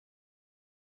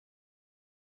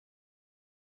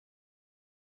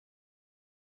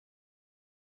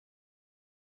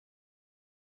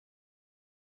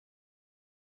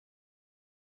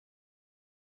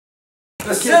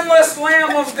The sinless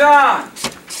Lamb of God.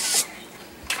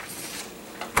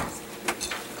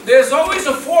 There's always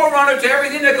a forerunner to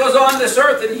everything that goes on this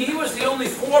earth, and he was the only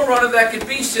forerunner that could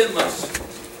be sinless.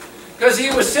 Because he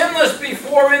was sinless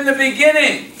before in the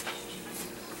beginning.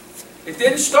 It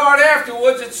didn't start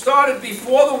afterwards, it started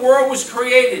before the world was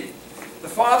created. The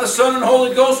Father, Son, and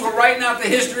Holy Ghost were writing out the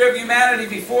history of humanity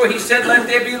before he said, "Let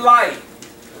there be light."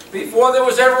 Before there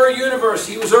was ever a universe,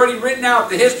 he was already written out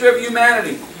the history of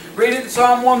humanity. Read it in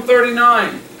Psalm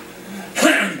 139.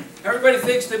 Everybody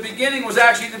thinks the beginning was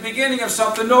actually the beginning of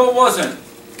something. No, it wasn't.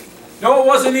 No, it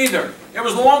wasn't either. It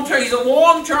was long-term. He's a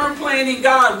long-term planning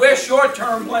God. We're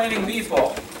short-term planning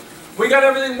people. We got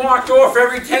everything marked off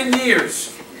every 10 years.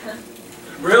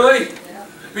 Really?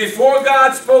 Before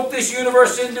God spoke this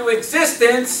universe into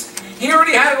existence, he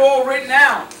already had it all written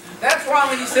out. That's why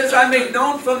when he says, "I make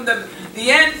known from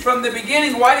the end, from the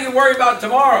beginning," why do you worry about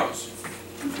tomorrows?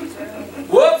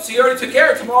 Whoops, he already took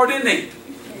care of tomorrow, didn't he?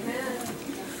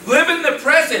 Live in the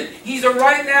present. He's a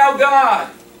right now God.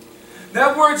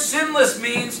 That word sinless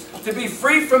means to be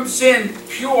free from sin,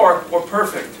 pure or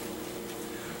perfect.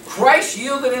 Christ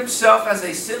yielded himself as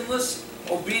a sinless,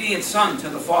 obedient son to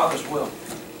the Father's will.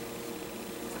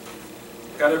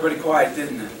 Got everybody quiet,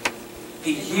 didn't it?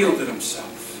 He yielded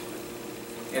himself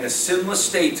in a sinless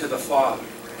state to the Father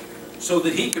so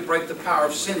that he could break the power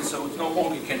of sin so it no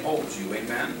longer can hold you.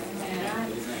 Amen?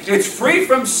 It's free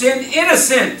from sin,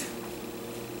 innocent.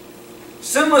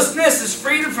 Sinlessness is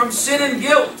freedom from sin and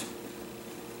guilt.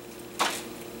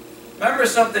 Remember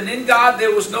something, in God there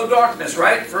was no darkness,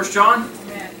 right? 1 John?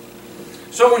 Amen.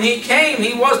 So when he came,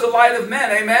 he was the light of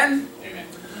men. Amen? Amen.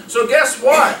 So guess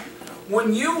what?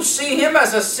 When you see him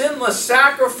as a sinless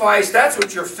sacrifice, that's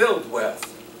what you're filled with.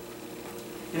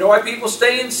 You know why people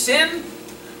stay in sin?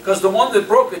 Because the one that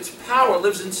broke its power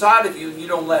lives inside of you and you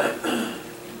don't let it.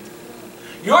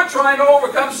 You're trying to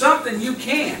overcome something you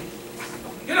can't.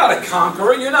 You're not a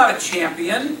conqueror. You're not a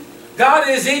champion. God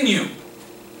is in you.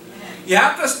 You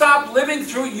have to stop living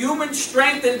through human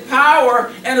strength and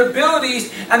power and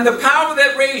abilities and the power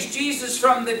that raised Jesus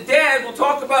from the dead. We'll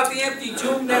talk about the empty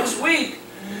tomb next week.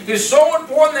 It's so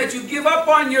important that you give up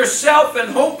on yourself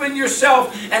and hope in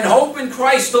yourself and hope in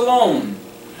Christ alone.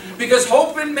 Because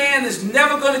hope in man is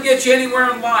never going to get you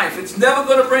anywhere in life. It's never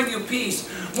going to bring you peace.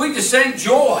 We just sang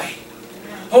joy.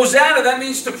 Hosanna, that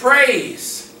means to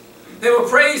praise. They were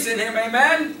praising him, amen?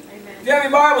 Amen. If you have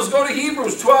your Bibles, go to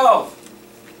Hebrews 12.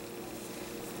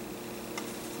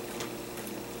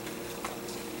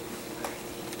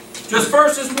 Just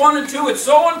verses 1 and 2. It's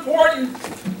so important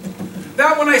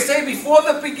that when I say before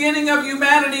the beginning of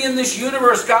humanity in this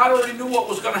universe, God already knew what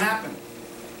was going to happen.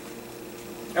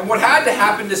 And what had to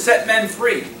happen to set men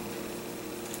free.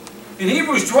 In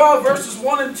Hebrews 12, verses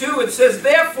 1 and 2, it says,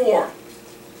 "Therefore,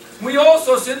 we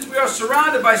also, since we are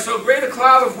surrounded by so great a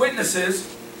cloud of witnesses,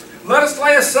 let us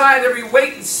lay aside every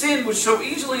weight and sin which so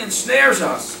easily ensnares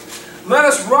us. Let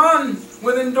us run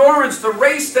with endurance the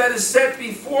race that is set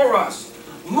before us,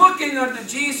 looking unto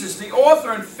Jesus, the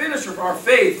author and finisher of our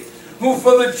faith, who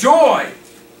for the joy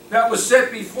that was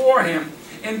set before him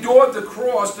endured the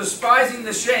cross, despising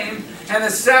the shame, and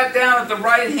has sat down at the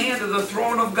right hand of the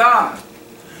throne of God."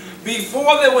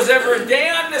 Before there was ever a day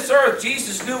on this earth,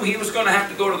 Jesus knew he was going to have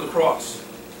to go to the cross.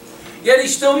 Yet he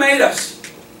still made us.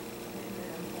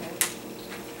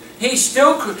 He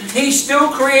still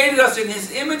created us in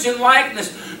his image and likeness,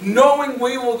 knowing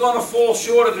we were going to fall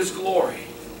short of his glory.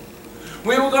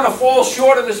 We were going to fall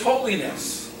short of his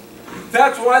holiness.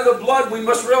 That's why the blood, we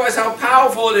must realize how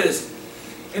powerful it is.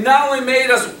 It not only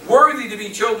made us worthy to be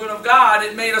children of God,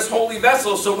 it made us holy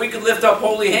vessels so we could lift up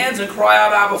holy hands and cry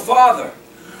out, "Abba, Father."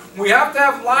 We have to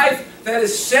have life that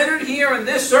is centered here in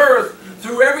this earth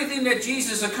through everything that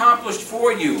Jesus accomplished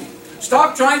for you.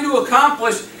 Stop trying to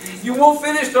accomplish. You won't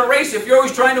finish the race if you're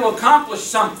always trying to accomplish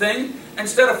something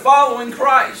instead of following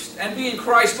Christ and being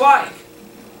Christ-like.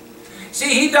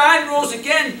 See, he died and rose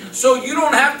again so you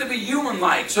don't have to be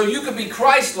human-like, so you can be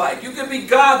Christ-like, you can be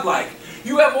God-like.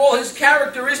 You have all his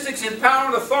characteristics and power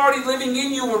and authority living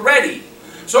in you already.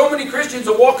 So many Christians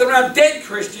are walking around dead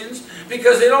Christians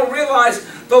because they don't realize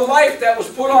the life that was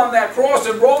put on that cross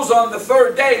and rose on the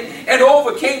third day and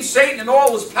overcame Satan and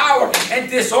all his power and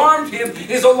disarmed him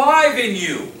is alive in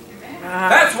you.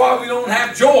 That's why we don't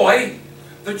have joy.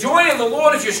 The joy of the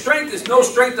Lord is your strength. Is no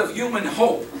strength of human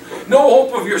hope. No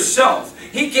hope of yourself.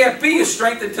 He can't be your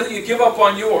strength until you give up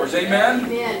on yours. Amen?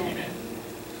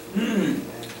 Amen.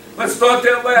 Let's start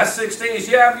that last 6 days.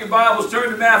 You have your Bibles. Turn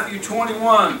to Matthew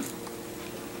 21.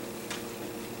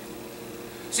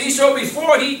 See, so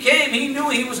before he came, he knew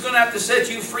he was going to have to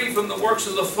set you free from the works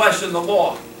of the flesh and the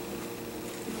law.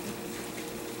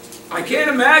 I can't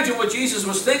imagine what Jesus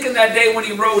was thinking that day when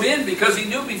he rode in, because he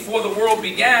knew before the world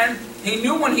began. He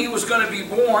knew when he was going to be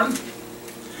born.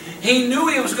 He knew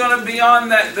he was going to be on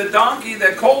the donkey,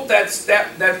 that colt,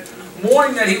 that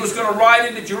morning that he was going to ride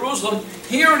into Jerusalem.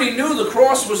 He already knew the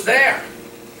cross was there.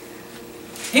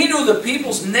 He knew the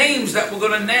people's names that were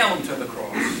going to nail him to the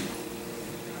cross.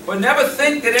 But never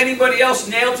think that anybody else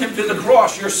nailed him to the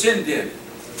cross. Your sin did.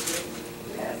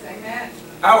 Yes, amen.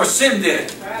 Our sin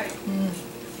did. Right.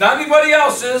 Not anybody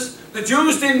else's. The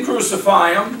Jews didn't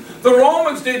crucify him. The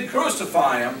Romans didn't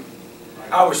crucify him.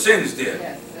 Our sins did.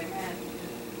 Yes,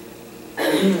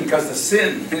 amen. Because the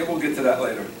sin, we'll get to that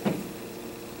later.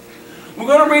 We're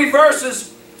going to read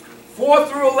verses 4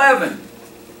 through 11.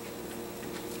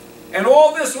 And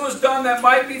all this was done that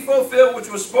might be fulfilled,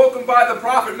 which was spoken by the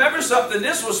prophet. Remember something,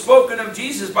 this was spoken of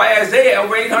Jesus by Isaiah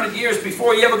over 800 years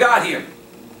before he ever got here.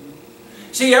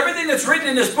 See, everything that's written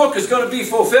in this book is going to be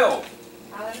fulfilled.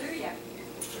 Hallelujah.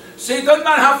 See, it doesn't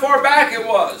matter how far back it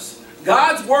was.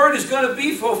 God's word is going to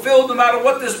be fulfilled no matter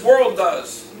what this world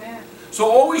does. Amen.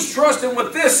 So always trust in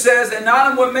what this says and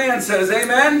not in what man says.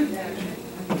 Amen? Yes.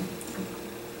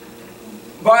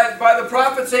 By the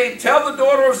prophet saying, tell the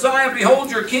daughter of Zion, behold,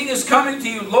 your king is coming to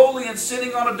you, lowly and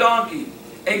sitting on a donkey,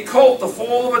 a colt, the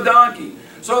foal of a donkey.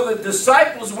 So the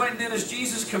disciples went and did as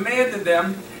Jesus commanded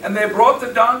them, and they brought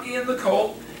the donkey and the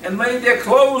colt, and laid their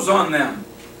clothes on them.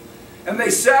 And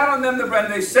they sat on them,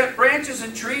 and they set branches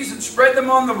and trees and spread them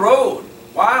on the road.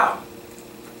 Wow.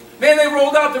 Man, they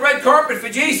rolled out the red carpet for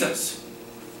Jesus.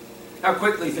 How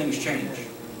quickly things change.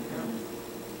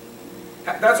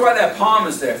 That's why that palm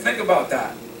is there. Think about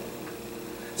that.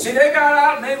 See, they got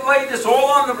out and they laid this all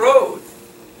on the road.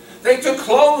 They took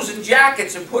clothes and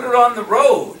jackets and put it on the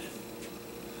road.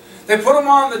 They put them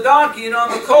on the donkey and on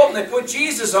the colt, and they put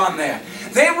Jesus on there.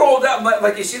 They rolled out,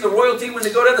 like you see the royalty when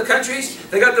they go to other countries,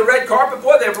 they got the red carpet,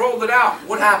 boy, they rolled it out.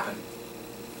 What happened?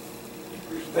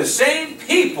 The same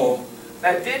people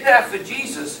that did that for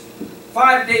Jesus,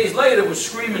 5 days later was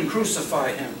screaming,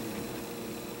 crucify him.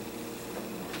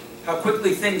 How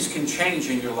quickly things can change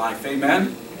in your life.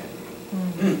 Amen?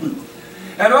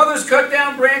 And others cut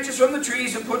down branches from the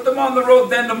trees and put them on the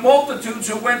road. Then the multitudes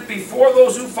who went before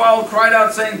those who followed cried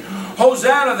out, saying,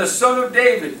 Hosanna, the Son of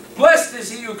David. Blessed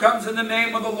is he who comes in the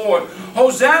name of the Lord.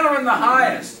 Hosanna in the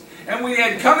highest. And when he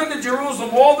had come into Jerusalem,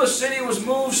 all the city was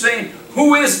moved, saying,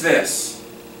 Who is this?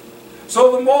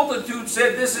 So the multitude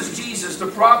said, This is Jesus, the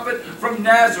prophet from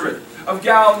Nazareth of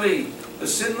Galilee, the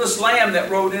sinless Lamb that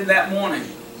rode in that morning.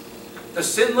 The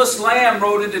sinless Lamb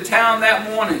rode into town that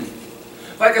morning.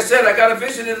 Like I said, I got a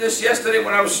vision of this yesterday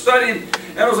when I was studying,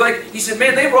 and I was like, he said,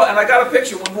 man, and I got a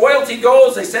picture. When royalty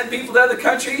goes, they send people to other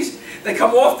countries, they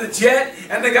come off the jet,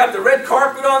 and they got the red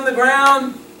carpet on the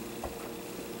ground.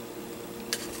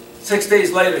 6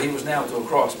 days later, he was nailed to a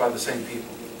cross by the same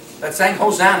people that sang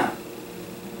Hosanna.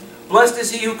 Blessed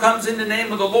is he who comes in the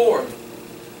name of the Lord.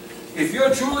 If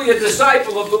you're truly a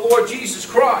disciple of the Lord Jesus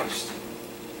Christ,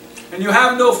 and you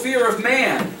have no fear of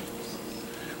man,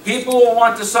 people will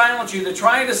want to silence you. They're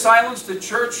trying to silence the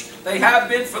church. They have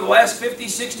been for the last 50,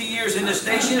 60 years in this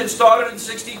nation. It started in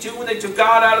 62 when they took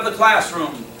God out of the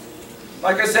classroom.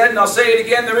 Like I said, and I'll say it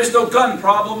again, there is no gun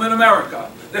problem in America.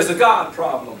 There's a God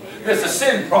problem. There's a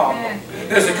sin problem.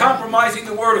 There's a compromising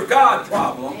the Word of God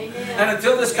problem. And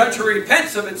until this country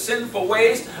repents of its sinful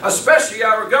ways, especially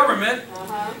our government,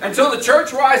 until the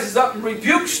church rises up and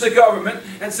rebukes the government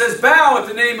and says, bow at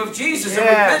the name of Jesus and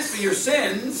repent for your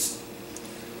sins,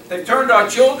 they've turned our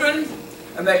children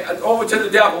and over to the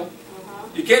devil.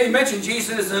 You can't even mention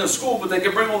Jesus in a school, but they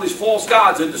can bring all these false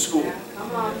gods into school.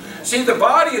 See, the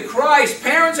body of Christ,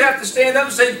 parents have to stand up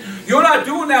and say, you're not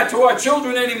doing that to our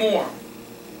children anymore.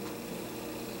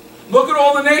 Look at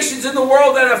all the nations in the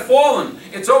world that have fallen.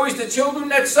 It's always the children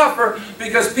that suffer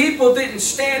because people didn't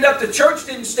stand up. The church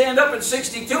didn't stand up in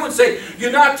 62 and say,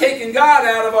 you're not taking God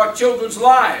out of our children's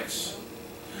lives.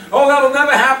 Oh, that'll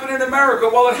never happen in America.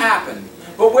 Well, it happened.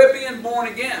 But we're being born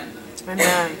again.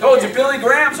 I told you, Billy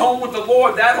Graham's home with the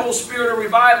Lord. That whole spirit of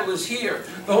revival is here.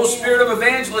 The whole spirit of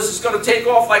evangelist is going to take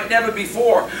off like never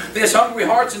before. There's hungry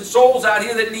hearts and souls out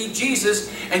here that need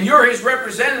Jesus, and you're his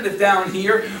representative down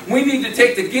here. We need to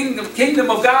take the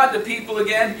kingdom of God to people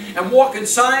again and walk in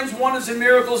signs, wonders, and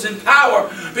miracles in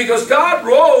power, because God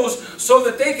rose so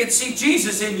that they could see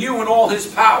Jesus in you and all his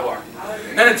power.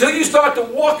 And until you start to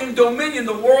walk in dominion,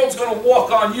 the world's going to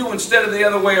walk on you instead of the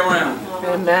other way around.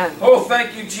 Amen. Oh,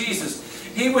 thank you, Jesus.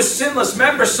 He was sinless.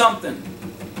 Remember something.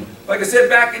 Like I said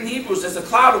back in Hebrews, there's a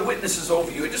cloud of witnesses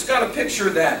over you. I just got a picture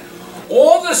of that.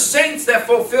 All the saints that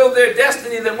fulfilled their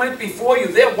destiny that went before you,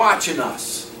 they're watching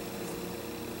us.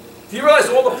 Do you realize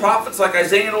all the prophets like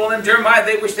Isaiah and all them, Jeremiah,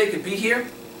 they wish they could be here?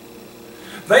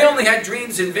 They only had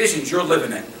dreams and visions. You're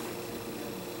living it.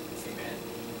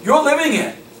 You're living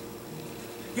it.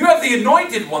 You have the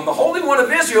anointed one, the Holy One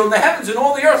of Israel in the heavens and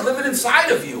all the earth living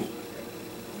inside of you.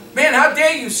 Man, how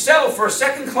dare you settle for a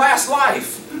second-class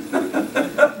life?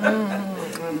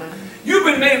 You've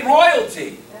been made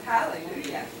royalty.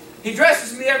 Hallelujah. He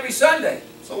dresses me every Sunday.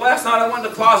 So last night I went to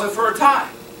the closet for a tie.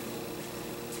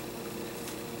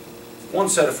 One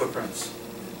set of footprints.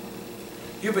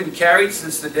 You've been carried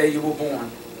since the day you were born.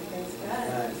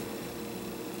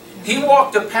 He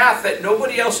walked a path that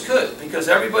nobody else could because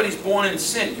everybody's born in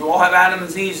sin. You all have Adam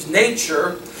and Eve's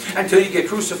nature until you get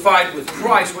crucified with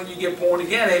Christ when you get born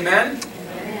again. Amen?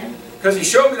 Because he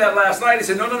showed me that last night. He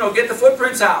said, no, get the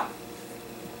footprints out.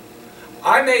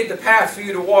 I made the path for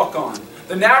you to walk on.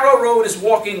 The narrow road is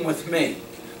walking with me.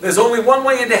 There's only one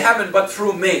way into heaven but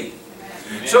through me.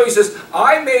 Amen. So he says,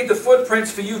 I made the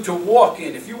footprints for you to walk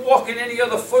in. If you walk in any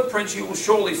other footprints, you will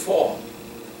surely fall.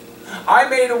 I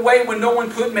made a way when no one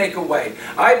could make a way.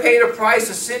 I paid a price,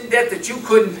 a sin debt that you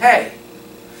couldn't pay.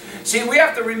 See, we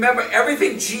have to remember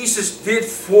everything Jesus did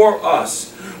for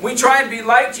us. We try and be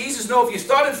like Jesus. No, if you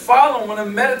started following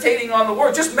and meditating on the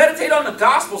Word, just meditate on the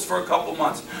Gospels for a couple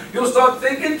months. You'll start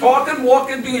thinking, talking,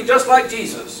 walking, being just like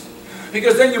Jesus.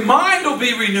 Because then your mind will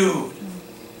be renewed.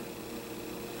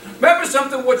 Remember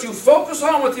something, what you focus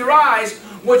on with your eyes,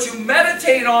 what you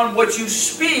meditate on, what you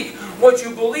speak, what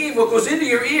you believe, what goes into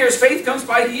your ears, faith comes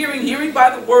by hearing, hearing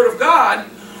by the Word of God.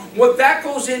 What that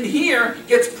goes in here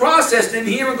gets processed in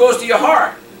here and goes to your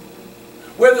heart.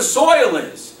 Where the soil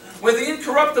is. Where the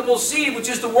incorruptible seed, which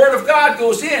is the Word of God,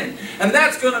 goes in. And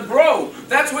that's going to grow.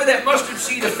 That's where that mustard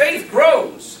seed of faith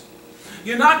grows.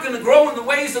 You're not going to grow in the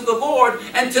ways of the Lord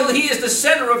until He is the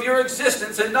center of your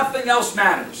existence and nothing else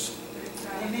matters.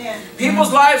 Amen.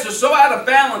 People's lives are so out of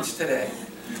balance today.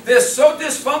 They're so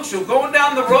dysfunctional. Going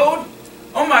down the road,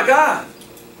 oh my God,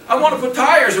 I want to put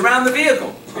tires around the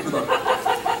vehicle.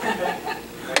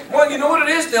 Well, you know what it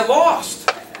is? They're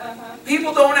lost.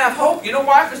 People don't have hope. You know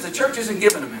why? Because the church isn't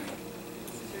giving them any.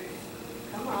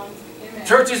 Come on. Amen.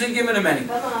 Church isn't giving them any.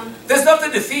 Come on. There's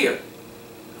nothing to fear.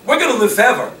 We're going to live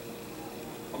forever.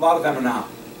 A lot of them are not.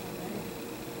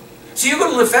 See, you're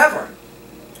going to live forever.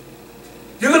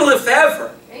 You're going to live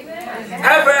forever. Amen.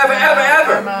 Ever, ever, ever,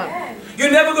 ever. Amen.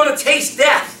 You're never going to taste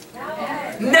death.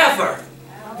 Amen. Never.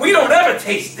 We don't ever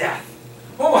taste death.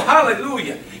 Oh,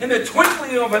 hallelujah. In the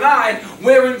twinkling of an eye,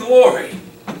 we're in glory.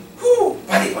 Whew.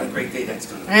 Buddy, what a great day that's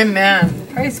going to be. Amen.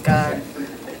 Praise God.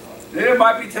 It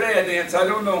might be today I dance. I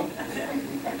don't know.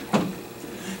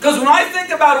 Because when I think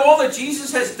about all that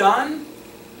Jesus has done,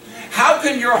 how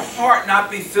can your heart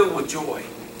not be filled with joy?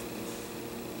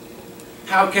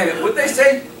 How can it? Would they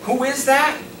say, who is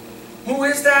that? Who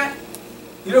is that?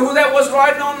 You know who that was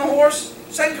riding on the horse?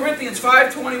 2 Corinthians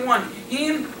 5:21.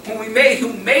 Him who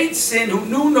made sin, who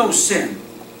knew no sin.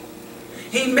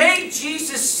 He made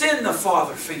Jesus sin, the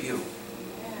Father, for you.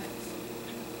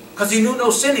 Because He knew no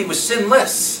sin. He was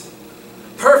sinless.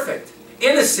 Perfect.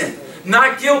 Innocent.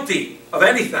 Not guilty of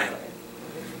anything.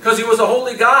 Because He was a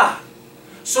holy God.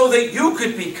 So that you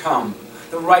could become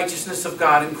the righteousness of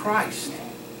God in Christ.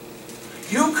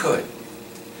 You could.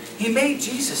 He made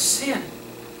Jesus sin.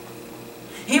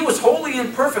 He was holy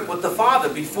and perfect with the Father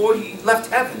before He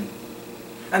left heaven.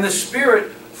 And the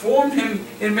Spirit formed Him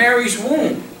in Mary's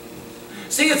womb.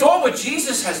 See, it's all what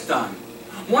Jesus has done.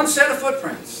 One set of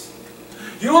footprints.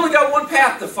 You only got one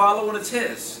path to follow, and it's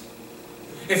His.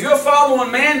 If you're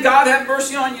following man, God have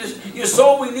mercy on your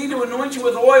soul. We need to anoint you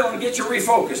with oil and get you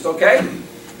refocused, okay?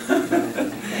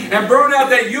 And burn out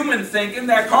that human thinking,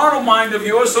 that carnal mind of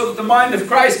yours, so that the mind of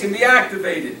Christ can be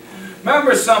activated.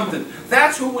 Remember something.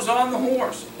 That's who was on the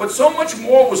horse. But so much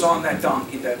more was on that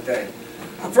donkey that day.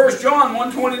 1 John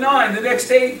 1:29, the next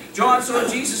day, John saw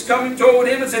Jesus coming toward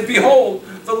him and said, Behold,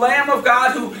 the Lamb of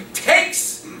God who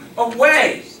takes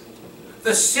away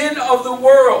the sin of the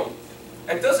world.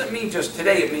 It doesn't mean just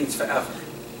today, it means forever.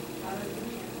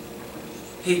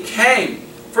 He came.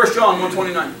 1 John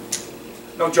 1:29.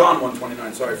 No, John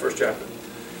 1:29, sorry, first chapter.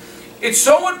 It's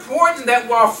so important that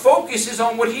our focus is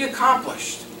on what He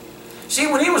accomplished. See,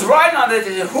 when He was riding on it,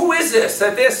 they said, who is this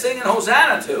that they're singing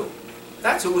Hosanna to?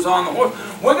 That's who was on the horse.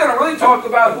 We're going to really talk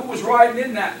about who was riding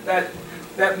in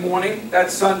that morning,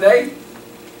 that Sunday.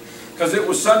 Because it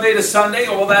was Sunday to Sunday,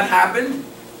 all that happened.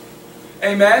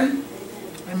 Amen?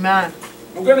 Amen.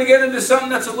 We're going to get into something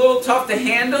that's a little tough to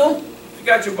handle. If you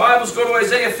got your Bibles, go to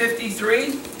Isaiah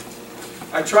 53.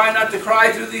 I try not to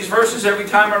cry through these verses every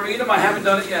time I read them. I haven't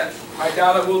done it yet. I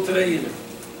doubt I will today either.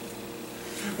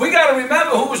 We got to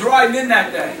remember who was riding in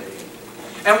that day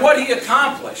and what He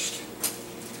accomplished.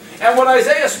 And what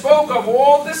Isaiah spoke of,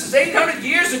 all this is 800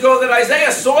 years ago that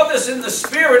Isaiah saw this in the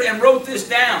Spirit and wrote this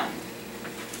down.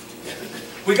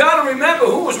 We got to remember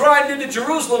who was riding into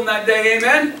Jerusalem that day,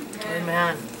 amen?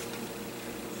 Amen.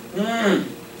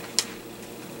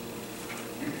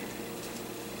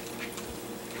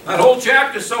 That whole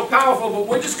chapter is so powerful, but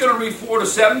we're just going to read 4 to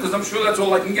 7 because I'm sure that's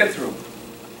all I can get through.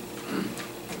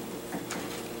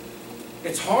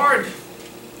 It's hard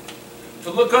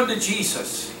to look unto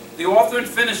Jesus, the author and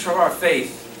finisher of our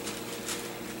faith,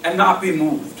 and not be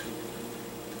moved.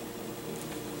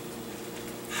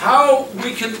 How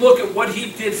we can look at what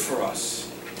He did for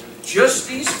us. Just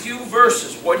these few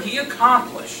verses, what He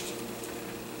accomplished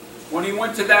when He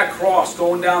went to that cross,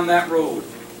 going down that road,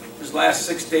 His last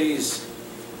 6 days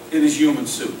in His human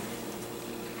suit.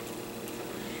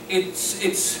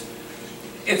 It's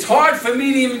hard for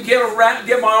me to even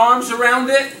get my arms around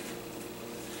it,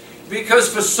 because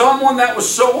for someone that was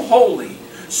so holy,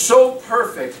 so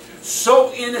perfect,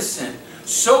 so innocent,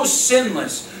 so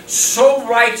sinless, so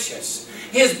righteous,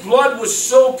 His blood was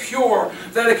so pure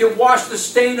that it could wash the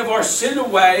stain of our sin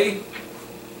away,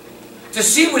 to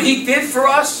see what He did for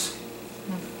us.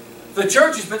 The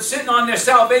church has been sitting on their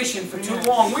salvation for too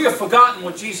long. We have forgotten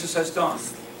what Jesus has done.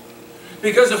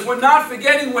 Because if we're not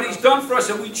forgetting what He's done for us,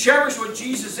 and we cherish what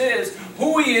Jesus is,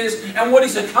 who He is, and what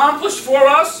He's accomplished for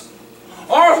us,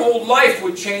 our whole life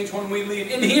would change when we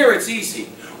leave. In here it's easy.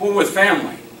 We're with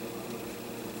family.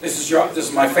 This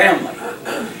is my family.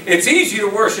 It's easy to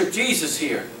worship Jesus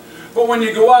here. But when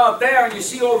you go out there and you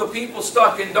see all the people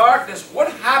stuck in darkness, what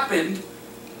happened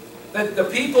that the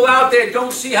people out there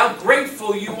don't see how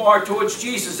grateful you are towards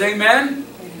Jesus? Amen?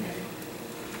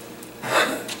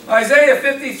 Isaiah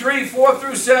 53, 4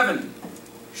 through 7.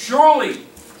 Surely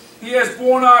He has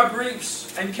borne our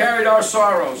griefs and carried our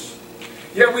sorrows.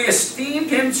 Yet we esteemed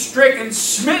Him stricken,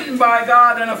 smitten by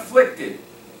God, and afflicted.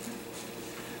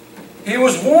 He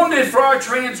was wounded for our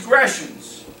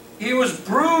transgressions. He was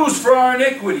bruised for our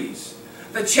iniquities.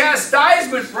 The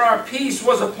chastisement for our peace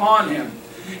was upon Him,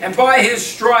 and by His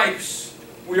stripes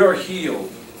we are healed.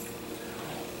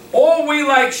 All we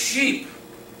like sheep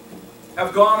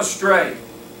have gone astray.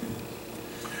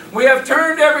 We have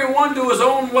turned every one to his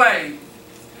own way,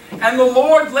 and the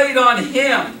Lord laid on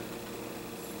Him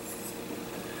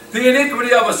the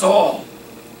iniquity of us all.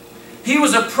 He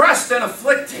was oppressed and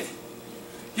afflicted,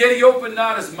 yet He opened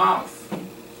not His mouth.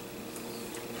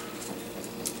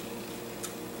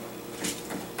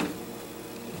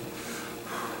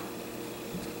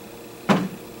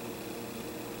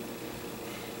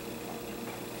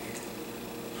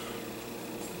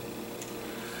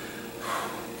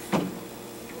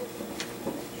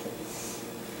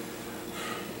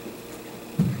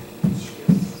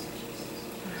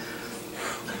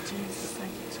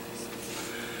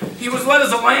 He was led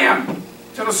as a lamb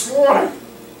to the slaughter,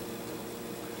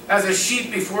 as a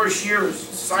sheep before his shearers,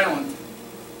 silent.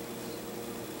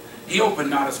 He opened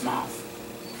not His mouth.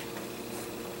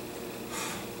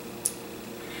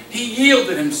 He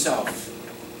yielded Himself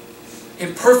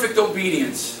in perfect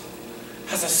obedience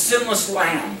as a sinless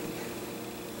lamb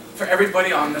for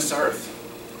everybody on this earth.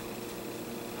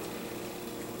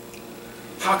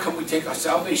 How can we take our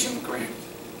salvation for granted?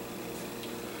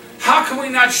 How can we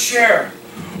not share?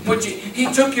 He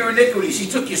took your iniquities, He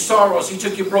took your sorrows, He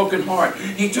took your broken heart,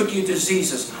 He took your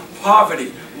diseases,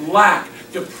 poverty, lack,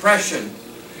 depression.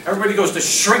 Everybody goes to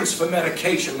shrinks for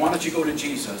medication. Why don't you go to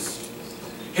Jesus?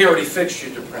 He already fixed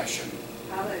your depression.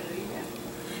 Hallelujah.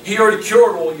 He already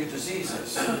cured all your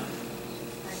diseases.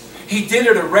 He did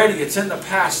it already. It's in the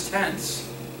past tense.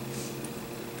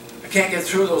 I can't get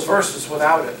through those verses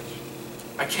without it.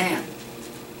 I can't.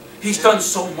 He's done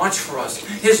so much for us.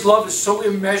 His love is so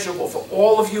immeasurable for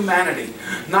all of humanity.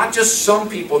 Not just some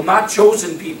people, not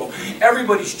chosen people.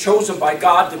 Everybody's chosen by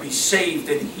God to be saved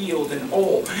and healed and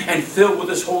whole and filled with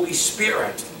His Holy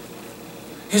Spirit.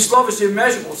 His love is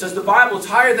immeasurable. It says the Bible is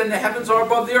higher than the heavens are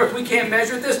above the earth. We can't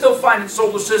measure it. They're still finding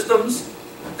solar systems.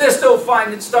 They're still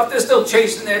finding stuff. They're still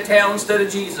chasing their tail instead of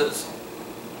Jesus.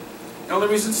 You know the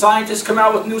reason scientists come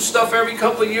out with new stuff every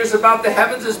couple of years about the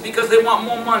heavens is because they want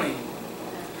more money.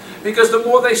 Because the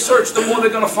more they search, the more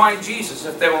they're going to find Jesus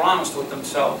if they were honest with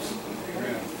themselves.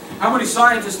 Amen. How many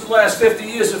scientists in the last 50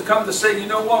 years have come to say, you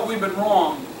know what, we've been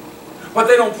wrong. But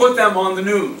they don't put them on the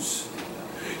news.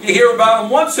 You hear about them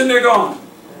once and they're gone.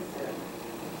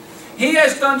 He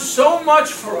has done so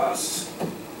much for us.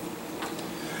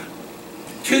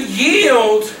 To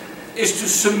yield is to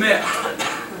submit.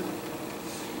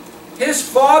 His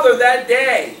Father that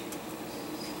day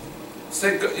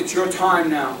said, it's your time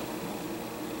now.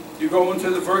 You go into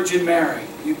the Virgin Mary,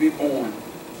 you be born.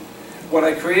 What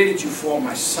I created you for,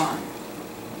 my son.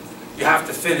 You have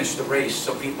to finish the race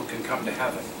so people can come to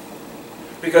heaven.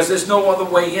 Because there's no other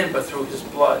way in but through His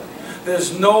blood.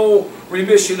 There's no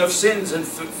remission of sins and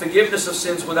forgiveness of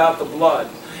sins without the blood.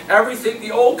 Everything, the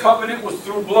old covenant was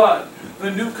through blood. The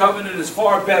new covenant is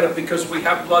far better because we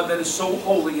have blood that is so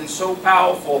holy and so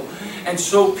powerful and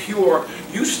so pure.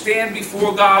 You stand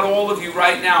before God, all of you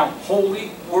right now,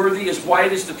 holy, worthy, as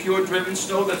white as the pure driven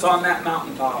snow that's on that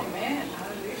mountaintop. Amen.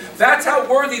 That's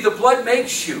how worthy the blood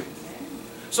makes you.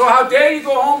 So how dare you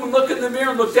go home and look in the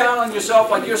mirror and look down on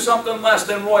yourself like you're something less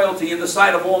than royalty in the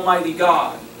sight of Almighty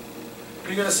God.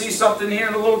 You're going to see something here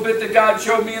in a little bit that God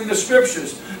showed me in the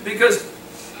Scriptures. Because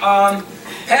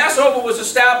Passover was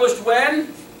established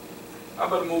when? I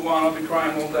better move on, I'll be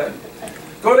crying all day.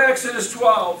 Go to Exodus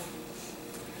 12.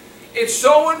 It's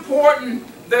so important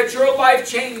that your life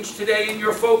change today and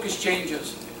your focus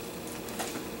changes.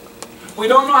 We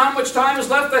don't know how much time is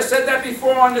left. I said that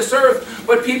before on this earth,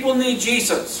 but people need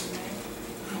Jesus.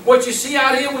 What you see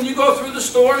out here when you go through the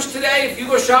stores today, if you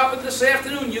go shopping this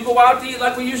afternoon, you go out to eat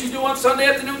like we usually do on Sunday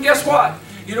afternoon, guess what?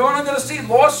 You know what I'm going to see?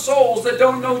 Lost souls that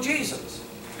don't know Jesus.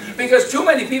 Because too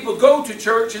many people go to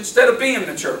church instead of being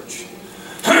in church.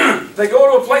 They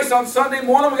go to a place on Sunday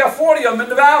morning, we got 40 of them in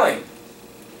the valley.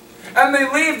 And they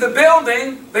leave the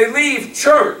building, they leave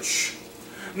church.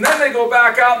 And then they go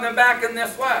back out and they're back in their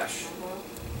flesh.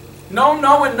 No,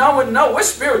 no, and no, and no. We're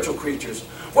spiritual creatures.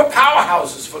 We're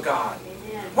powerhouses for God.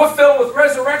 Amen. We're filled with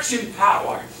resurrection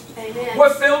power. Amen.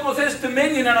 We're filled with His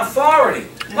dominion and authority.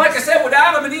 Like I said, when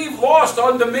Adam and Eve lost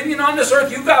on dominion on this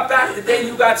earth, you got back the day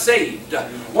you got saved.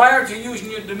 Why aren't you using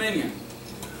your dominion?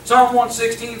 Psalm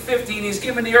 116:15, He's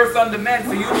given the earth unto men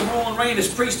for you to rule and reign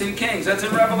as priests and kings. That's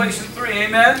in Revelation 3,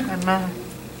 amen? Amen.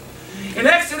 In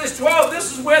Exodus 12,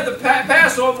 this is where the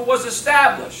Passover was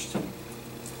established.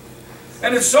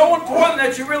 And it's so important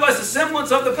that you realize the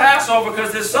semblance of the Passover,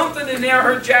 because there's something in there I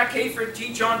heard Jack Hayford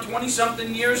teach on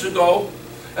 20-something years ago.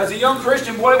 As a young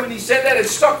Christian boy, when he said that, it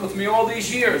stuck with me all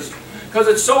these years. Because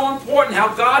it's so important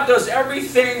how God does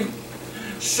everything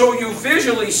so you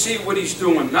visually see what He's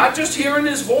doing, not just hearing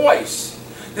His voice.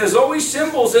 There's always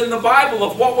symbols in the Bible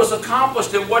of what was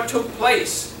accomplished and what took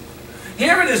place.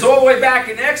 Here it is all the way back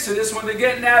in Exodus when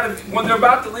they're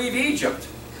about to leave Egypt.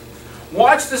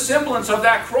 Watch the semblance of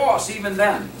that cross even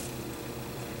then.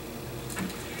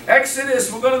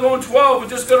 Exodus, we're going to go in 12. We're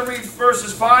just going to read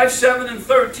verses 5, 7, and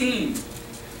 13.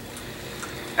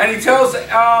 And He tells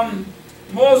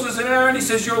Moses and Aaron, He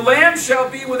says, your lamb shall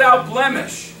be without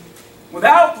blemish.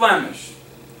 Without blemish.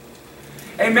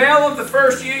 A male of the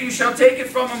first year you shall take it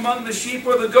from among the sheep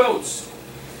or the goats.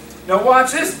 Now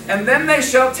watch this. And then they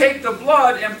shall take the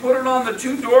blood and put it on the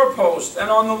two doorposts and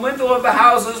on the lintel of the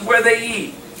houses where they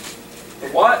eat. The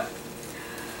what?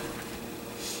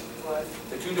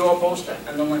 The two doorposts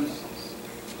and the lintel.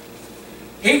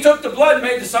 He took the blood and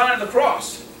made the sign of the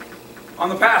cross on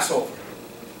the Passover.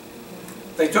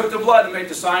 They took the blood and made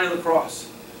the sign of the cross.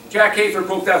 Jack Hayford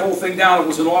broke that whole thing down. It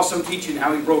was an awesome teaching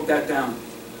how he broke that down.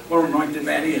 What a anointed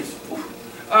man he is.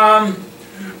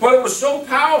 But it was so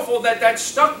powerful that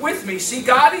stuck with me. See,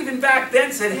 God even back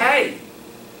then said, hey,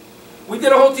 we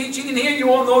did a whole teaching in here.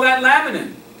 You all know that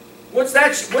laminin. What's that?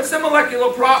 What's the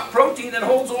molecular protein that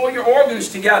holds all your organs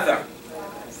together?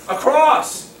 A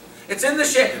cross. It's in the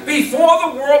shape. Before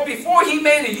the world, before He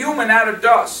made a human out of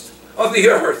dust of the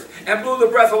earth and blew the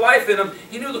breath of life in him,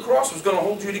 He knew the cross was going to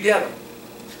hold you together.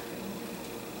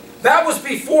 That was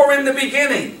before in the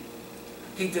beginning.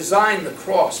 He designed the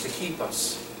cross to keep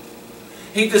us.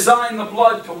 He designed the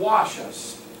blood to wash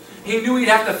us. He knew He'd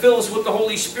have to fill us with the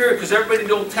Holy Spirit because everybody in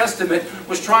the Old Testament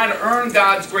was trying to earn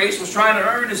God's grace, was trying to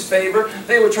earn His favor.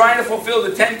 They were trying to fulfill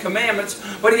the 10 Commandments,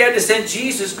 but He had to send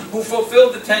Jesus who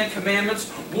fulfilled the 10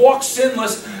 Commandments, walk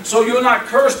sinless so you're not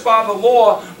cursed by the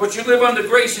law, but you live under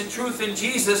grace and truth in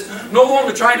Jesus. No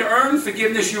longer trying to earn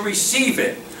forgiveness, you receive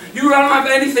it. You don't have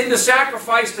anything to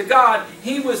sacrifice to God.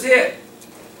 He was it.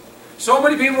 So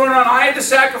many people run around, I had to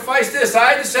sacrifice this,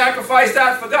 I had to sacrifice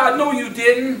that for God. No, you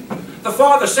didn't. The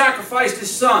Father sacrificed His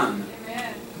Son.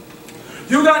 Amen.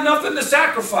 You got nothing to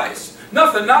sacrifice.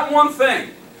 Nothing, not one thing.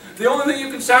 The only thing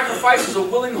you can sacrifice is a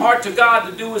willing heart to God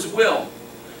to do His will.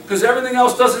 Because everything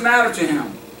else doesn't matter to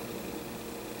Him.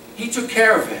 He took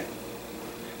care of it.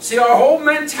 See, our whole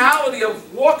mentality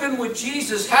of walking with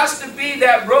Jesus has to be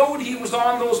that road He was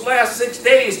on those last 6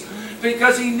 days.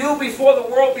 Because He knew before the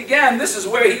world began, this is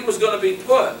where He was going to be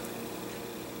put.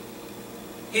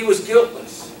 He was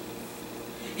guiltless.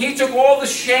 He took all the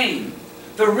shame,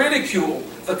 the ridicule,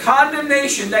 the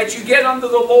condemnation that you get under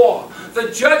the law, the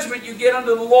judgment you get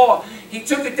under the law. He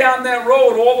took it down that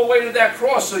road all the way to that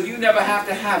cross so you never have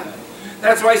to have it.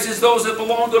 That's why He says those that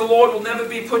belong to the Lord will never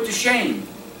be put to shame.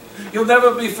 You'll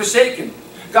never be forsaken.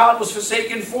 God was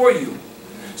forsaken for you.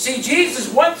 See,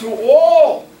 Jesus went through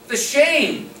all the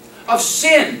shame of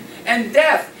sin and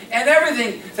death and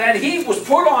everything that He was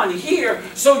put on here,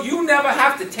 so you never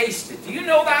have to taste it. Do you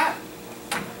know that?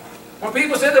 When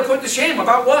people say they put to shame,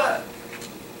 about what?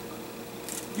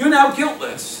 You're now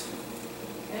guiltless.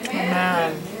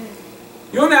 Amen.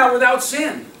 You're now without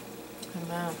sin.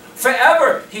 Amen.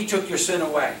 Forever He took your sin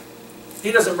away.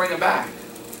 He doesn't bring it back.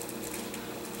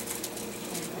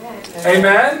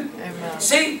 Amen? Amen.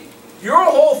 See, your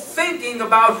whole thinking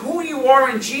about who you are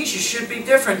in Jesus should be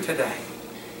different today.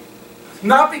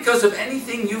 Not because of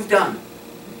anything you've done.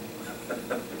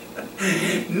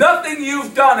 Nothing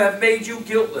you've done have made you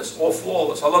guiltless or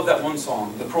flawless. I love that one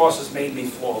song, "The cross has made me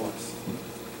flawless."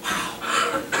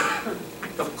 Wow.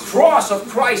 The cross of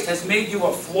Christ has made you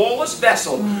a flawless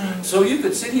vessel. So you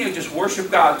could sit here and just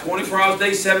worship God 24 hours a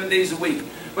day, 7 days a week.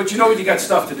 But you know what? You got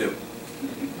stuff to do.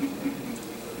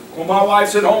 When my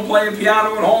wife's at home playing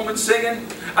piano at home and singing,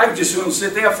 I could just soon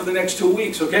sit there for the next 2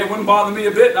 weeks, okay? It wouldn't bother me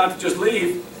a bit not to just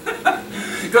leave.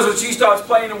 Because when she starts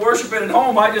playing and worshiping at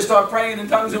home, I just start praying in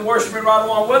tongues and worshiping right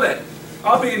along with it.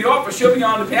 I'll be in the office, she'll be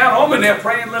on the piano, I'm in there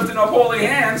praying, lifting up holy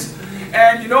hands.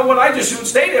 And you know what? I just soon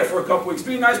stay there for a couple weeks.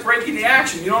 Be a nice break in the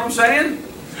action, you know what I'm saying?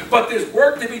 But there's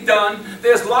work to be done.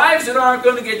 There's lives that aren't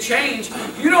going to get changed.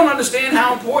 You don't understand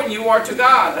how important you are to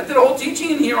God. I did a whole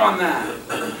teaching in here on that.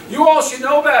 You all should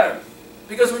know better.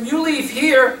 Because when you leave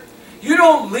here, you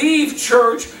don't leave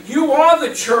church. You are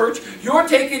the church. You're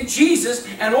taking Jesus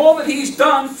and all that He's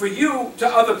done for you to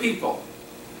other people.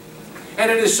 And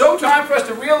it is so time for us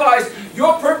to realize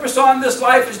your purpose on this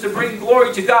life is to bring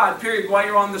glory to God, period, while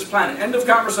you're on this planet. End of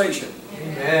conversation.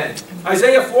 Amen.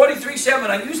 Isaiah 43:7.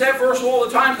 I use that verse all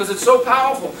the time because it's so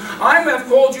powerful. I have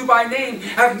called you by name,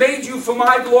 have made you for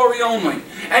my glory only.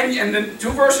 And then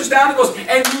 2 verses down it goes,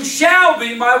 and you shall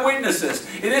be my witnesses.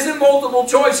 It isn't multiple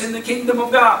choice in the kingdom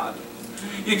of God.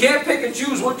 You can't pick and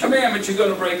choose what commandments you're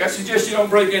going to break. I suggest you don't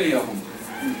break any of them.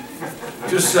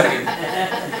 Just saying.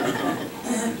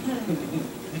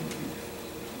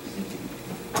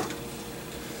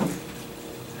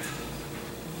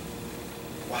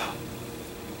 Wow.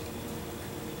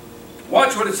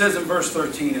 Watch what it says in verse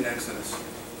 13 in Exodus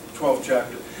 12th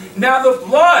chapter. Now the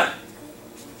blood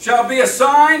shall be a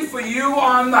sign for you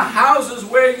on the houses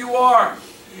where you are.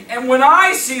 And when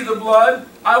I see the blood,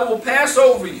 I will pass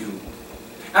over you.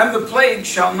 And the plague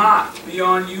shall not be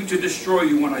on you to destroy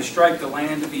you when I strike the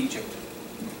land of Egypt.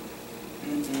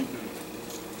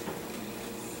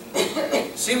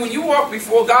 See, when you walk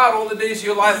before God all the days of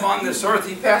your life on this earth,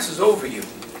 He passes over you.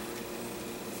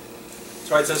 That's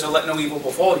why it says, "He'll let no evil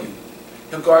befall you."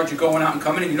 He'll guard you going out and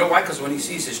coming in. You know why? Because when He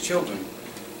sees His children,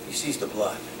 He sees the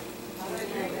blood.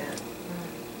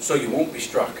 So you won't be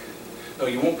struck. No,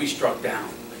 you won't be struck down.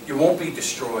 You won't be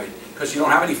destroyed because you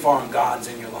don't have any foreign gods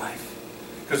in your life.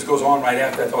 Because it goes on right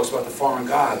after that, talks about the foreign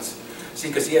gods. See,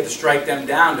 because He had to strike them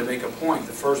down to make a point,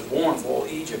 the firstborn for all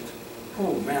Egypt.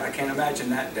 Oh man, I can't imagine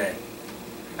that day.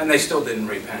 And they still didn't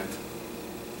repent.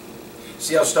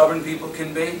 See how stubborn people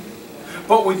can be?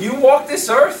 But when you walk this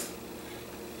earth,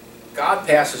 God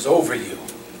passes over you.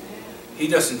 He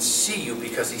doesn't see you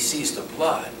because He sees the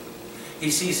blood. He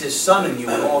sees His Son in you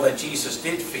and all that Jesus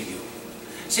did for you.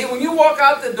 See, when you walk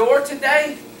out the door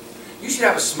today, you should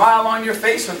have a smile on your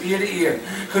face from ear to ear.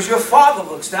 Because your Father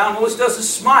looks down, always does a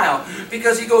smile,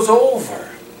 because He goes over.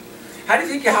 How do you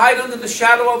think you hide under the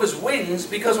shadow of His wings?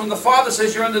 Because when the Father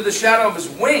says you're under the shadow of His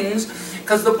wings,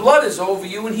 because the blood is over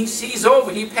you and He sees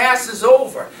over, He passes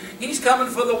over. He's coming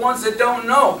for the ones that don't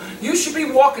know. You should be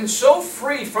walking so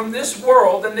free from this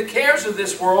world and the cares of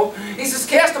this world. He says,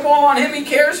 cast them all on Him, He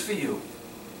cares for you.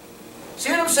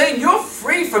 See what I'm saying? You're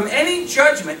free from any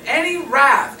judgment, any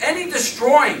wrath, any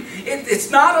destroying. It's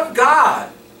not of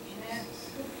God.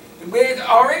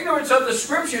 Our ignorance of the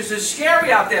Scriptures is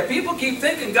scary out there. People keep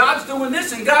thinking God's doing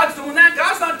this and God's doing that.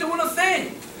 God's not doing a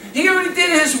thing. He already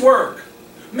did His work.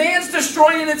 Man's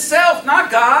destroying itself, not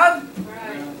God.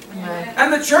 Right.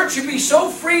 And the church should be so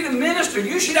free to minister.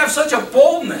 You should have such a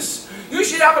boldness. You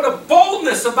should have a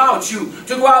boldness about you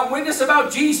to go out and witness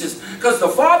about Jesus. Because the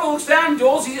Father looks down and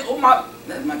goes, "Oh,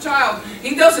 my child,"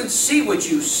 He doesn't see what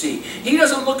you see. He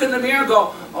doesn't look in the mirror and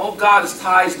go, "Oh, God, his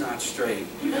tie's not straight."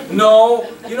 No.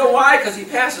 You know why? Because He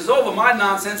passes over my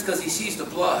nonsense because He sees the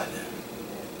blood.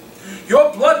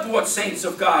 You're blood-bought saints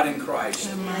of God in Christ.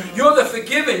 You're the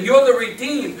forgiven. You're the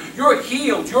redeemed. You're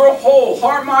healed. You're whole.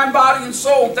 Heart, mind, body, and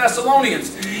soul.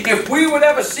 Thessalonians. If we would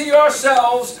ever see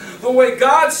ourselves the way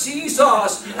God sees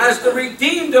us as the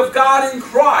redeemed of God in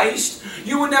Christ,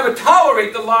 you would never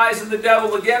tolerate the lies of the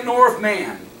devil again, nor of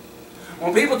man.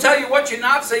 When people tell you what you're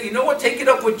not, say, you know what, take it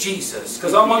up with Jesus,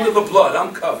 because I'm under the blood,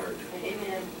 I'm covered.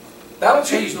 Amen. That'll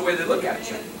change the way they look at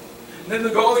you. And then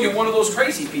they'll go, oh, you're one of those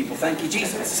crazy people, thank you,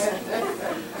 Jesus.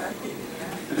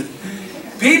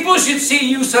 People should see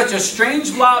you such a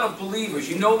strange lot of believers.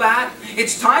 You know that?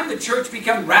 It's time the church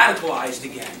become radicalized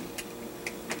again.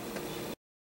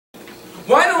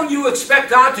 Why don't you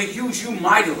expect God to use you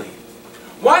mightily?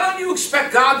 Why don't you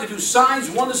expect God to do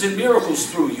signs, wonders, and miracles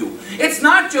through you? It's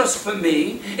not just for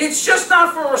me. It's just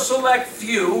not for a select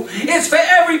few. It's for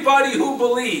everybody who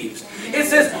believes. It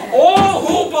says, all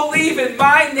who believe in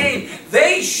my name,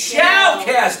 they shall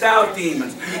cast out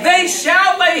demons. They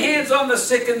shall lay hands on the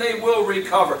sick and they will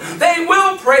recover. They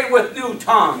will pray with new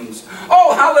tongues.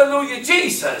 Oh, hallelujah,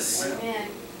 Jesus. Amen.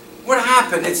 What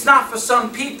happened? It's not for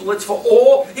some people, it's for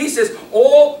all. He says,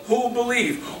 all who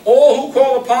believe, all who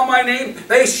call upon my name,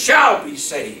 they shall be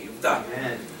saved.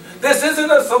 Amen. This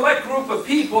isn't a select group of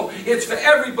people, it's for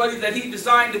everybody that He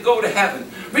designed to go to heaven.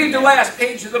 Read the last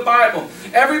page of the Bible.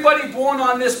 Everybody born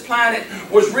on this planet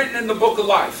was written in the book of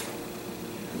life.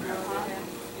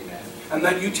 And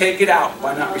then you take it out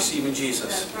by not receiving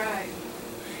Jesus. That's right.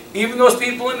 Even those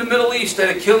people in the Middle East that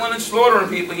are killing and slaughtering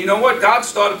people, you know what? God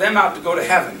started them out to go to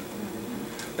heaven.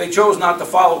 They chose not to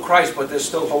follow Christ, but there's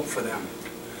still hope for them.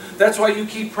 That's why you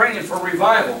keep praying for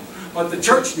revival. But the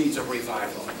church needs a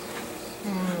revival.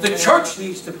 The church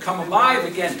needs to come alive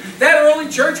again. That early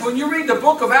church, when you read the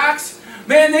book of Acts,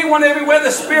 man, they went everywhere the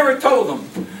Spirit told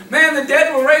them. Man, the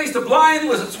dead were raised, the blind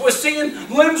were seeing,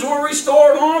 limbs were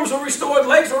restored, arms were restored,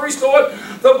 legs were restored.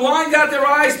 The blind got their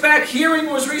eyes back,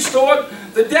 hearing was restored.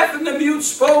 The deaf and the mute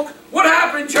spoke. What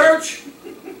happened, church?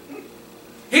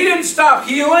 He didn't stop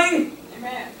healing.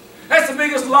 Amen. That's the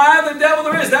biggest lie of the devil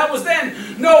there is. That was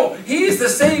then. No, He's the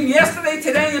same yesterday,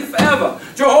 today, and forever.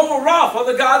 Jehovah Rapha,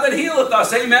 the God that healeth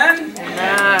us. Amen?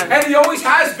 Amen. And He always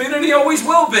has been and He always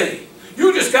will be.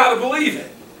 You just got to believe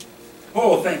it.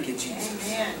 Oh, thank you,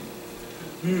 Jesus.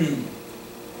 Amen.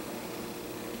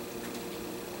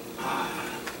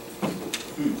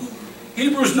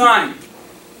 Hebrews 9.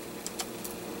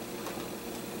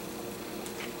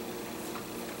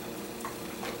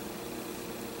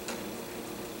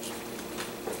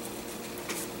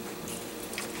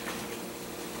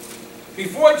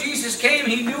 Before Jesus came,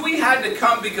 He knew He had to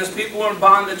come because people were in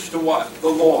bondage to what? The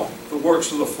law, the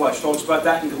works of the flesh. Talks about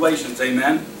that in Galatians,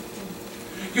 amen?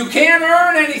 You can't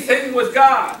earn anything with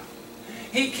God.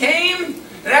 He came,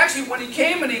 and actually when He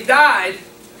came and He died,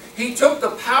 He took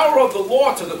the power of the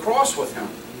law to the cross with Him.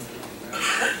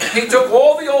 He took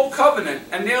all the old covenant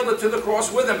and nailed it to the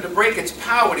cross with Him to break its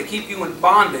power, to keep you in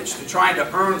bondage, to trying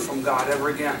to earn from God ever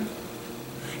again.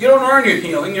 You don't earn your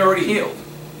healing, you're already healed.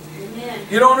 Amen.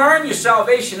 You don't earn your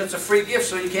salvation, it's a free gift,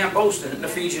 so you can't boast in it in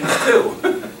Ephesians 2.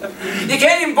 You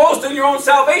can't even boast in your own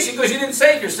salvation because you didn't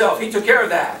save yourself. He took care of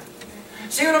that.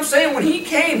 See what I'm saying? When He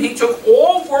came, He took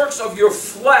all works of your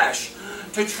flesh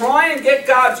to try and get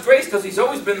God's grace, because He's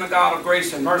always been the God of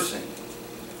grace and mercy.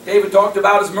 David talked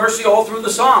about His mercy all through the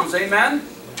Psalms, amen?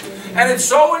 And it's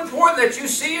so important that you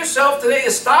see yourself today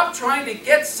to stop trying to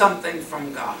get something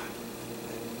from God.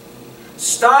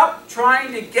 Stop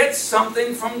trying to get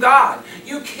something from God.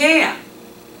 You can't.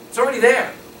 It's already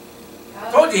there.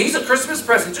 I told you, He's a Christmas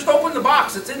present. Just open the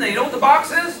box. It's in there. You know what the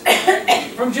box is?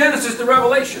 From Genesis to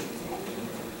Revelation.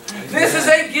 This is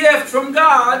a gift from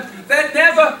God that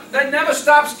never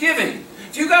stops giving.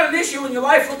 If you've got an issue in your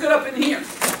life, look it up in here.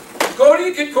 Go to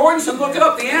your concordance and look it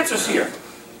up. The answer's here.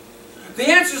 The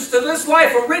answers to this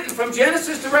life are written from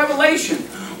Genesis to Revelation.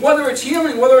 Whether it's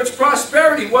healing, whether it's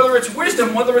prosperity, whether it's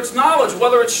wisdom, whether it's knowledge,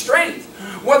 whether it's strength,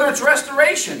 whether it's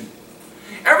restoration.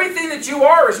 Everything that you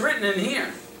are is written in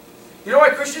here. You know why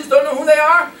Christians don't know who they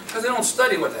are? Because they don't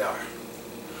study what they are.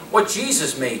 What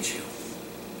Jesus made you.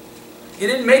 You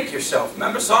didn't make yourself.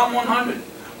 Remember Psalm 100?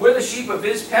 We're the sheep of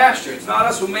His pasture. It's not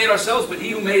us who made ourselves, but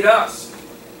He who made us.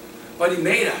 But He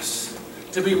made us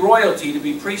to be royalty, to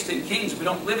be priests and kings. We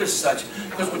don't live as such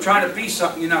because we're trying to be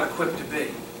something you're not equipped to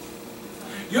be.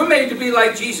 You're made to be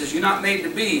like Jesus. You're not made to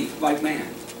be like man.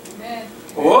 Amen.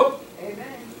 Oh,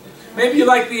 Amen. maybe you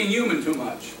like being human too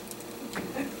much.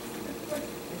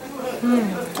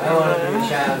 I want to be a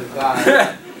child of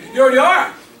God. You already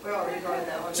are. We already got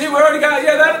that one. See, we already got,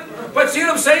 yeah, that. But see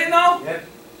what I'm saying though? Yep.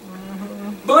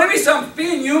 Believe me,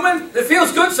 being human, it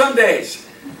feels good some days.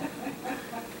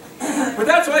 But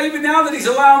that's why even now that He's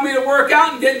allowing me to work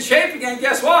out and get in shape again,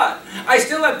 guess what? I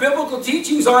still have biblical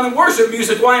teachings on and worship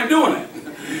music while I'm doing it.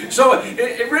 So,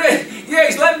 it really, yeah,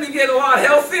 He's letting me get a lot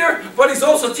healthier, but He's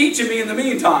also teaching me in the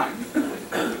meantime.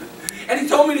 And He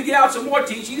told me to get out some more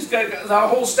teachings. Got a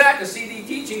whole stack of CD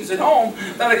teachings at home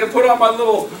that I can put on my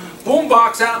little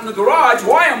boombox out in the garage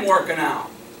while I'm working out.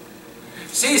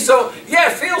 See, so, yeah,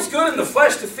 it feels good in the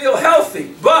flesh to feel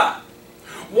healthy, but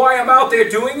while I'm out there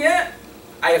doing it,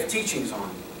 I have teachings on.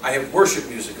 I have worship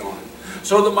music on.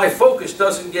 So that my focus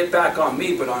doesn't get back on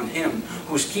me, but on Him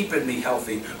who's keeping me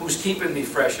healthy, who's keeping me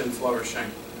fresh and flourishing.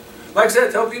 Like I said,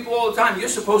 I tell people all the time, you're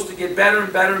supposed to get better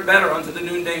and better and better unto the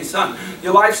noonday sun.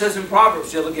 Your life says in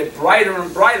Proverbs, you'll get brighter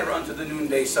and brighter unto the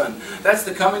noonday sun. That's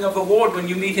the coming of the Lord when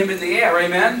you meet Him in the air,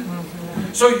 amen?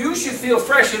 So you should feel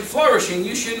fresh and flourishing.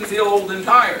 You shouldn't feel old and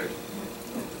tired.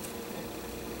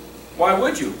 Why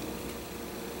would you?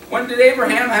 When did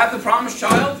Abraham have the promised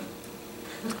child?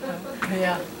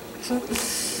 Yeah.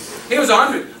 He was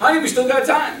 100. Honey, we still got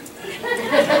time.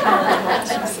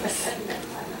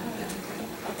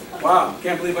 Wow,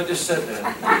 can't believe I just said that.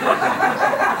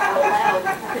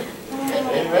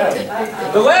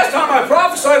 The last time I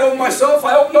prophesied over myself,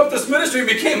 I opened up this ministry and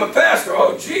became a pastor.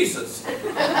 Oh, Jesus.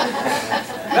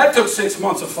 That took 6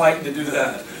 months of fighting to do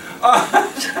that.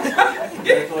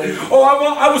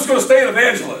 Oh, I was going to stay an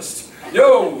evangelist.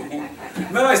 Yo.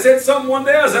 And then I said something one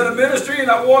day, I was at a ministry, and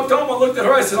I walked home, I looked at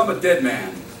her, I said, I'm a dead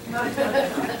man.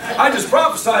 I just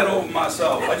prophesied over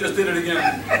myself. I just did it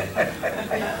again.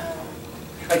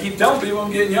 I keep telling people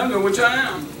I'm getting younger, which I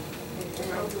am.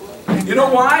 You know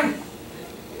why?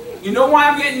 You know why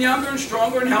I'm getting younger and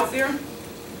stronger and healthier?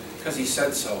 Because He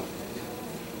said so.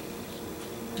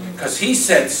 Because He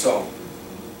said so.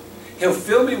 He'll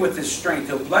fill me with His strength.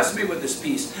 He'll bless me with His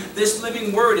peace. This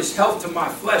living word is health to my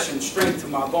flesh and strength to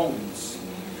my bones.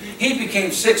 He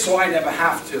became sick so I never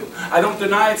have to. I don't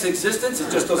deny its existence.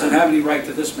 It just doesn't have any right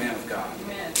to this man of God.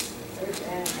 Amen.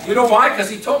 You know why? Because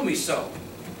He told me so.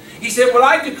 He said, what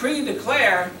I decree and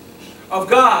declare of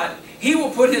God, He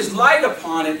will put His light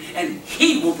upon it, and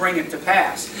He will bring it to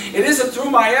pass. It isn't through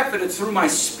my effort, it's through my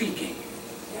speaking.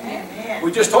 Amen.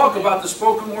 We just talked about the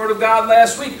spoken word of God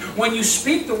last week. When you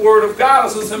speak the word of God, I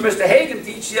was listening to Mr. Hagan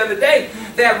teach the other day,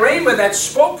 that rhema, that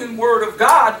spoken word of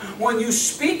God, when you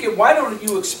speak it, why don't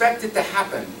you expect it to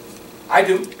happen? I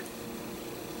do.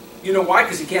 You know why?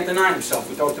 Because He can't deny Himself.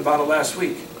 We talked about it last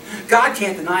week. God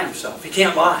can't deny Himself. He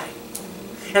can't lie.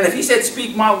 And if He said,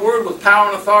 speak my word with power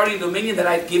and authority and dominion that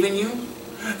I've given you,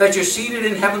 that you're seated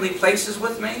in heavenly places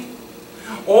with me,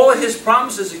 all of His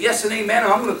promises are yes and amen,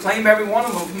 and I'm going to claim every one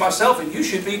of them for myself, and you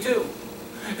should be too.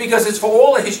 Because it's for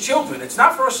all of His children. It's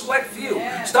not for a select few.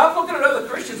 Yeah. Stop looking at other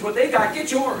Christians, what they got.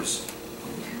 Get yours.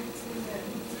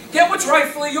 Get what's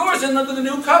rightfully yours under the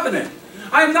new covenant.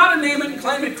 I am not a name it and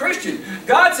claim it Christian.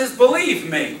 God says, believe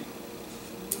me.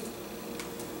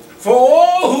 For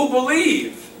all who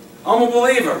believe, I'm a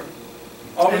believer.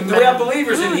 Oh, do we have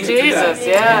believers in here Jesus,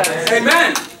 today? yes.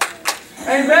 Amen.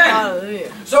 Amen.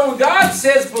 Hallelujah. So when God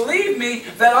says, believe me,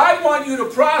 that I want you to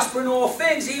prosper in all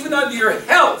things, even under your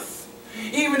health,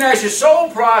 even as your soul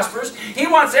prospers, He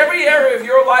wants every area of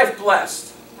your life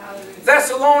blessed.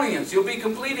 Thessalonians, you'll be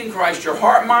complete in Christ, your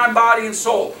heart, mind, body, and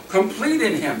soul, complete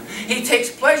in Him. He takes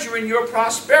pleasure in your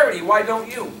prosperity. Why don't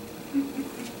you?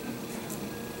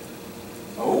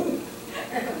 Oh.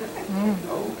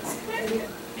 Oh.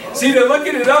 See, they're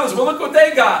looking at others. Well, look what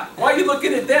they got. Why are you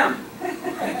looking at them?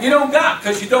 You don't got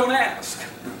because you don't ask.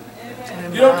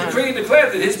 You don't decree and declare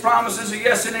that His promises are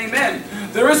yes and amen.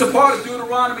 There is a part of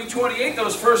Deuteronomy 28,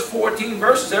 those first 14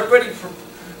 verses. Everybody,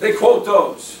 they quote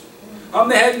those. I'm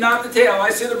the head, not the tail. I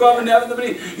sit above and never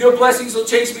beneath. Your blessings will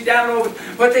chase me down and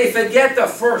over. But they forget the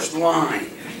first line.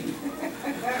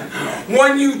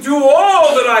 When you do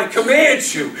all that I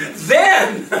command you,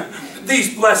 then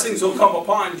these blessings will come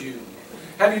upon you.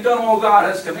 Have you done all God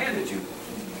has commanded you?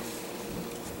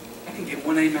 I can get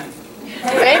one amen.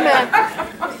 Amen.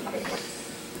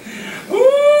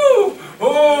 Ooh,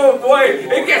 oh boy,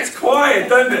 it gets quiet,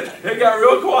 doesn't it? It got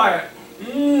real quiet.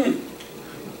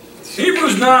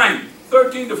 Hebrews 9,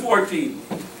 13 to 14.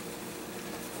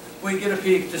 We get a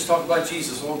peek, just talk about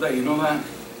Jesus all day, you know that?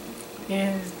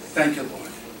 Yes. Thank you, Lord.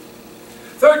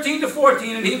 13 to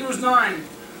 14 in Hebrews 9.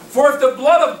 For if the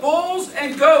blood of bulls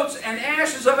and goats and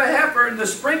ashes of a heifer and the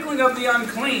sprinkling of the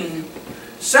unclean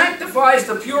sanctifies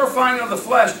the purifying of the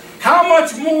flesh, how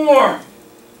much more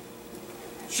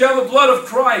shall the blood of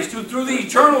Christ, who through the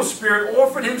eternal Spirit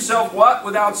offered Himself what?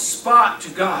 Without spot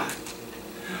to God,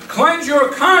 cleanse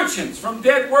your conscience from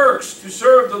dead works to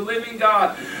serve the living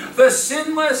God. The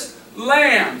sinless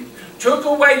Lamb took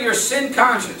away your sin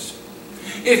conscience.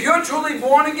 If you're truly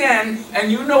born again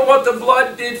and you know what the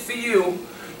blood did for you,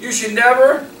 you should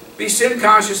never be sin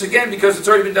conscious again because it's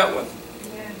already been dealt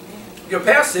with. Your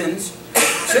past sins,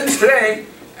 sins today,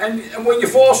 and when you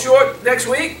fall short next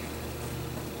week,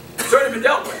 it's already been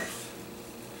dealt with.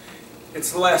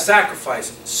 It's the last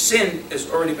sacrifice. Sin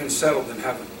has already been settled in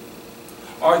heaven.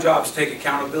 Our job is to take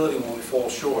accountability when we fall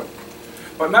short.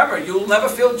 But remember, you'll never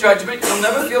feel judgment. You'll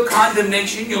never feel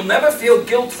condemnation. You'll never feel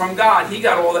guilt from God. He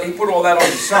got all that. He put all that on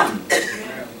His Son.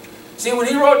 See, when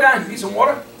He wrote down, need some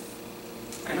water?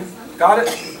 Got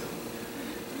it?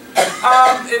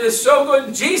 It is so good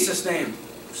in Jesus' name.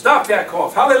 Stop that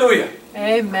cough. Hallelujah.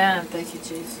 Amen. Thank you,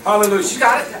 Jesus. Hallelujah. She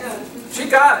got it. She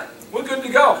got it. We're good to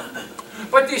go.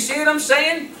 But do you see what I'm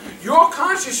saying? Your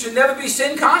conscience should never be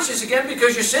sin conscious again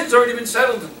because your sin's already been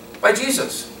settled by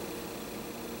Jesus.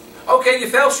 Okay,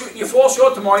 you fall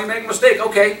short tomorrow, you make a mistake.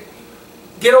 Okay,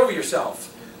 get over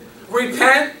yourself.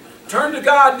 Repent, turn to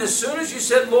God, and as soon as you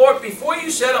said, Lord, before you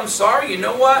said, I'm sorry, you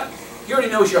know what? He already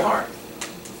knows your heart.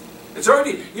 It's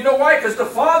already, you know why? Because the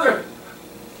Father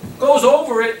goes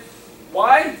over it.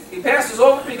 Why? He passes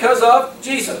over it because of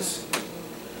Jesus.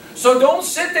 So don't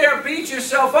sit there and beat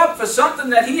yourself up for something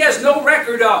that He has no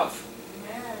record of.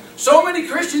 So many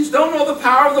Christians don't know the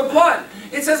power of the blood.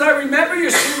 It says, I remember your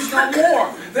sins no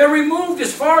more. They're removed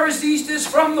as far as the east is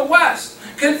from the west.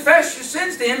 Confess your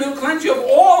sins to Him who will cleanse you of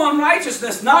all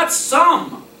unrighteousness, not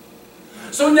some.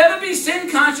 So never be sin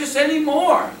conscious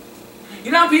anymore.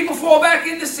 You know how people fall back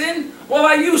into sin? Well,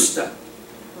 I used to.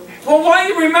 Well, why are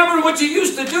you remembering what you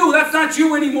used to do? That's not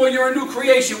you anymore. You're a new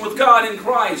creation with God in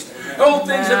Christ. Old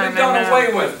things have been done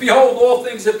away with. Behold, all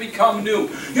things have become new.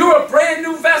 You're a brand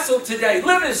new vessel today.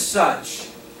 Live as such.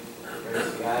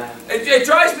 It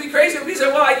drives me crazy when people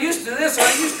say, well, I used to this,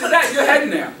 I used to that. You're heading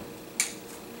there.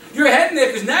 You're heading there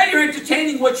because now you're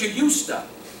entertaining what you used to.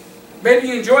 Maybe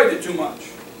you enjoyed it too much.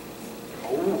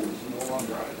 Oh, it's no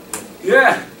longer.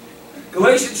 Yeah.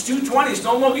 Galatians 2:20 is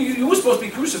no longer you. You were supposed to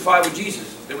be crucified with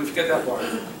Jesus. Did we forget that part?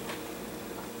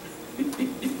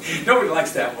 Nobody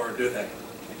likes that word, do they?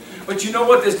 But you know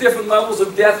what? There's different levels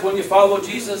of death when you follow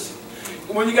Jesus.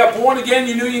 When you got born again,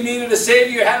 you knew you needed a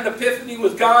Savior. You had an epiphany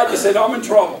with God. You said, I'm in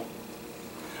trouble.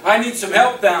 I need some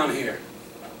help down here.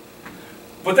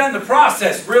 But then the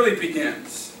process really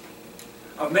begins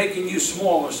of making you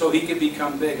smaller so He can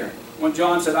become bigger. When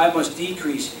John said, I must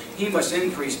decrease, He must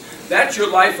increase. That's your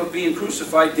life of being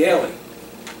crucified daily.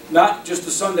 Not just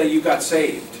the Sunday you got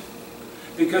saved.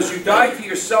 Because you die to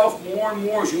yourself more and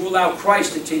more as you allow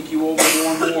Christ to take you over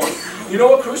more and more. You know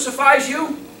what crucifies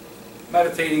you?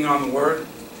 Meditating on the Word.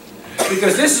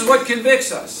 Because this is what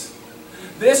convicts us.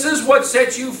 This is what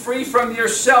sets you free from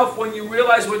yourself when you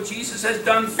realize what Jesus has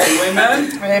done for you.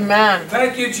 Amen? Amen.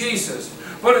 Thank you, Jesus.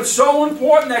 But it's so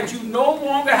important that you no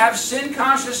longer have sin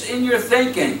conscious in your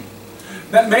thinking.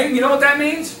 You know what that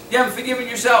means? You haven't forgiven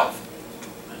yourself.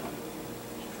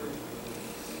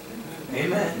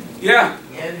 Amen. Yeah.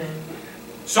 Amen.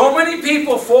 So many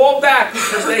people fall back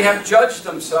because they have judged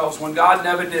themselves when God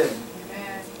never did.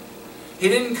 Amen. He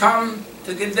didn't come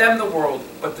to condemn the world,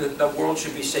 but the world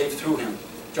should be saved through Him.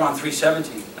 John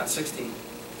 3:17, not 16.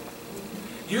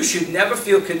 You should never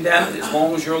feel condemned as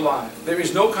long as you're alive. There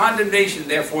is no condemnation,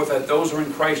 therefore, that those who are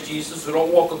in Christ Jesus who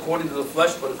don't walk according to the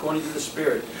flesh, but according to the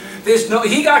Spirit.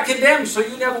 He got condemned, so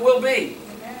you never will be.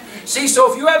 Amen. See,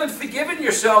 so if you haven't forgiven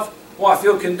yourself, well, I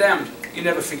feel condemned. You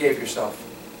never forgave yourself.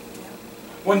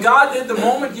 When God did, the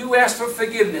moment you asked for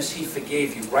forgiveness, He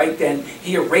forgave you. Right then,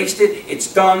 He erased it.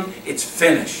 It's done. It's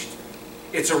finished.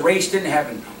 It's erased in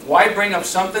heaven. Why bring up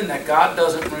something that God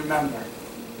doesn't remember?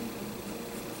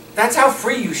 That's how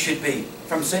free you should be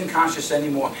from sin conscious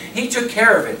anymore. He took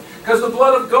care of it. Because the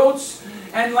blood of goats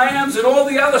and lambs and all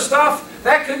the other stuff,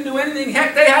 that couldn't do anything.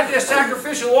 Heck, they had their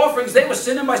sacrificial offerings. They were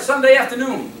sinning by Sunday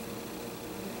afternoon.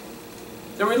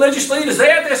 The religious leaders, they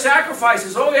had their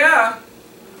sacrifices. Oh, yeah.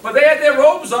 But they had their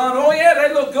robes on. Oh, yeah,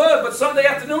 they looked good. But Sunday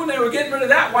afternoon, they were getting rid of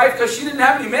that wife because she didn't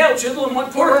have any male children. One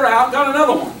put her out and got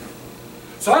another one.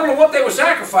 So I don't know what they were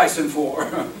sacrificing for.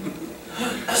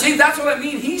 See, that's what I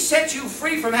mean. He set you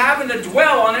free from having to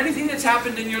dwell on anything that's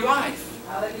happened in your life.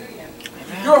 Hallelujah.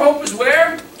 Your hope is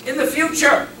where? In the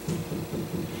future.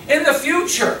 In the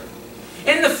future.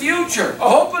 In the future. A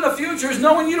hope in the future is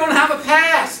knowing you don't have a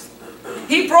past.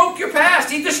 He broke your past.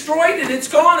 He destroyed it. It's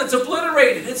gone. It's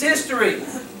obliterated. It's history.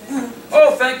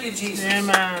 Oh, thank you, Jesus.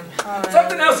 Amen.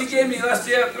 Something else He gave me last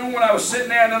afternoon when I was sitting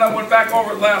there, and then I went back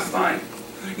over it last time.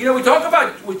 You know, we talk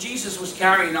about what Jesus was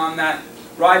carrying on that,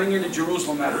 riding into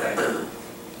Jerusalem that day.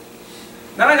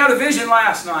 Then I got a vision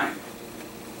last night.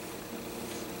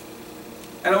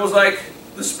 And it was like,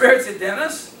 the Spirit said,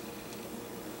 Dennis,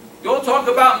 you'll talk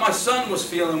about my son was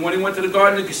feeling when he went to the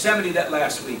Garden of Gethsemane that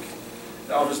last week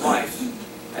of his life.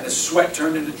 And his sweat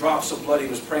turned into drops of blood. He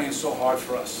was praying so hard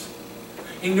for us.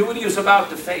 He knew what he was about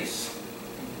to face.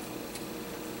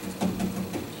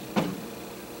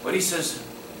 But he says,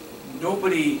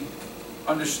 nobody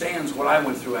understands what I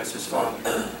went through as his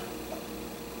father.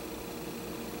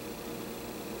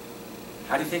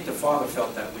 How do you think the Father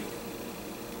felt that week?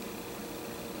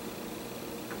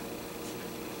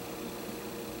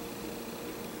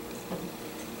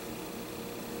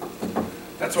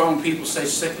 That's why when people say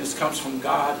sickness comes from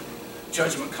God,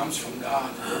 judgment comes from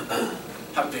God,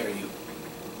 how dare you?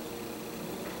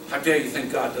 How dare you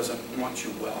think God doesn't want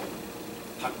you well?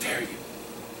 How dare you?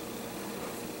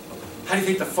 How do you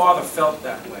think the Father felt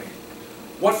that way?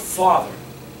 What father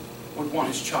would want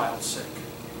his child sick?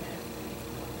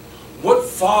 What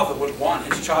father would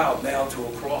want his child nailed to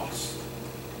a cross?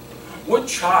 What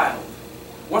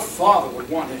father would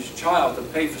want his child to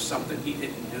pay for something he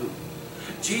didn't do?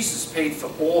 Jesus paid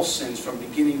for all sins from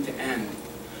beginning to end,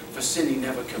 for sin he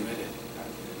never committed.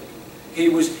 He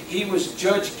was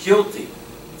judged guilty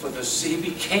for the sin.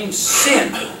 He became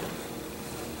sin.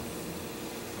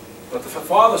 But the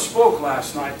Father spoke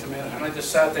last night to me, and I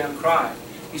just sat there and cried.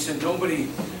 He said, everybody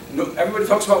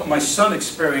talks about what my son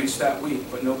experienced that week,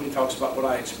 but nobody talks about what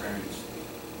I experienced.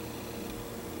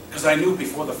 Because I knew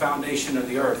before the foundation of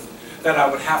the earth that I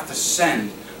would have to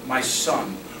send my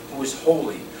son, who is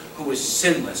holy, who is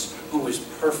sinless, who is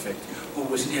perfect, who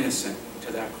was innocent,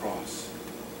 to that cross.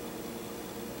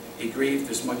 He grieved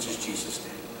as much as Jesus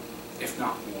did, if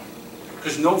not more.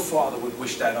 Because no father would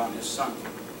wish that on his son.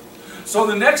 So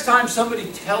the next time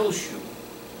somebody tells you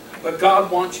that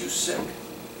God wants you sick,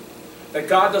 that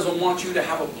God doesn't want you to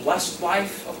have a blessed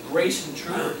life of grace and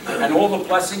truth, and all the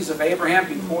blessings of Abraham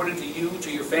be poured into you, to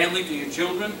your family, to your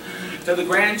children, to the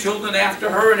grandchildren after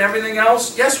her and everything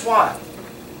else, guess what?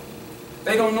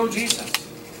 They don't know Jesus.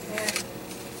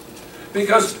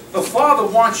 Because the Father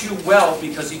wants you well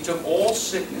because he took all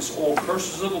sickness, all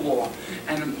curses of the law,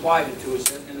 and applied it to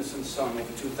his innocent son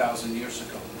over 2,000 years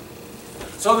ago.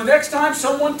 So the next time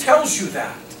someone tells you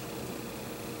that,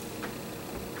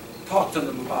 talk to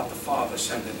them about the Father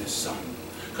sending his Son.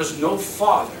 Because no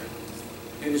father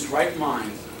in his right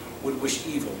mind would wish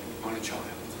evil on a child.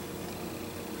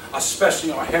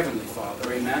 Especially our Heavenly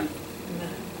Father. Amen?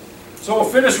 Amen. So we'll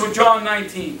finish with John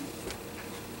 19.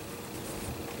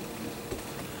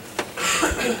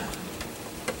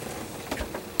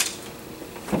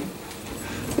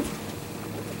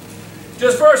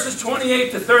 Just verses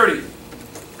 28 to 30.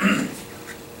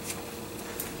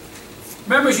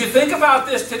 Remember, as you think about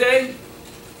this today,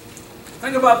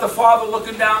 think about the Father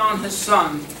looking down on his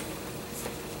Son,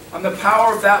 on the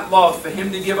power of that love for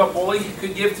him to give up all he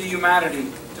could give to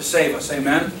humanity to save us.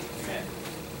 Amen? Amen.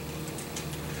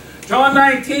 John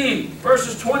 19,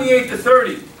 verses 28 to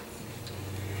 30.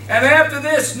 And after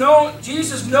this,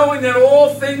 Jesus, knowing that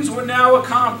all things were now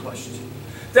accomplished,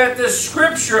 that the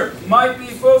scripture might be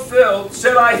fulfilled,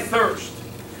 said, I thirst.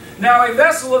 Now a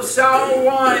vessel of sour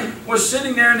wine was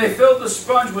sitting there, and they filled the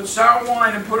sponge with sour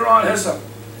wine and put it on hyssop,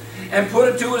 and put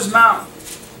it to his mouth.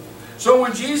 So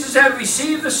when Jesus had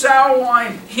received the sour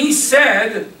wine, he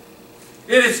said,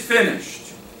 it is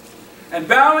finished. And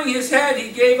bowing his head,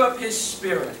 he gave up his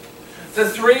spirit. The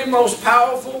three most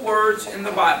powerful words in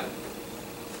the Bible.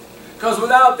 Because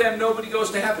without them, nobody goes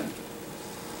to heaven.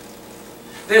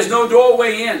 There's no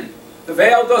doorway in. The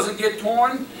veil doesn't get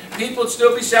torn. People would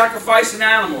still be sacrificing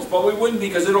animals, but we wouldn't,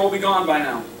 because it'd all be gone by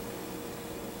now.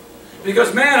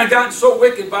 Because man had gotten so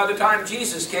wicked by the time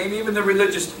Jesus came, even the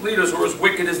religious leaders were as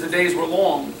wicked as the days were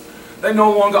long. They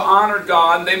no longer honored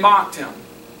God, and they mocked him.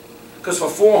 Because for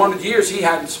 400 years he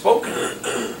hadn't spoken.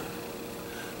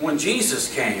 When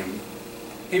Jesus came,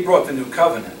 he brought the new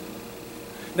covenant.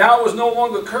 Now it was no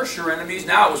longer curse your enemies,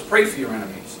 now it was pray for your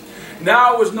enemies.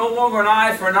 Now it was no longer an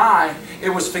eye for an eye, it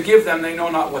was forgive them, they know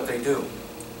not what they do.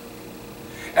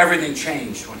 Everything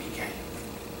changed when he came.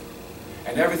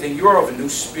 And everything, you're of a new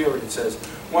spirit, it says.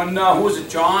 When, who was it,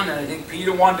 John? And I think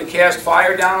Peter wanted to cast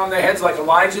fire down on their heads like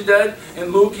Elijah did.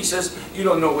 In Luke, he says, you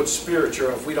don't know what spirit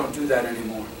you're of. We don't do that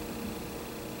anymore.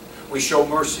 We show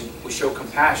mercy. We show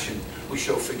compassion. We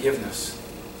show forgiveness.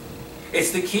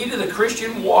 It's the key to the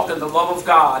Christian walk and the love of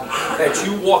God, that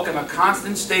you walk in a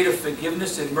constant state of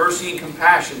forgiveness and mercy and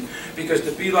compassion, because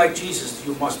to be like Jesus,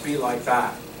 you must be like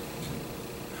that.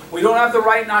 We don't have the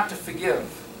right not to forgive.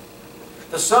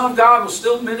 The Son of God was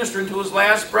still ministering to his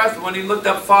last breath when he looked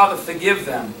up, Father, forgive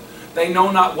them. They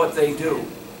know not what they do.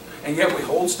 And yet we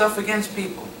hold stuff against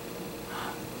people.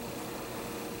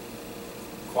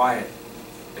 Quiet.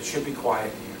 It should be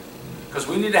quiet here. Because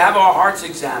we need to have our hearts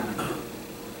examined.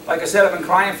 Like I said, I've been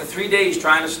crying for 3 days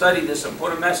trying to study this and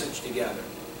put a message together.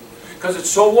 Because it's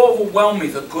so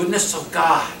overwhelming, the goodness of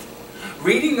God.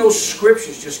 Reading those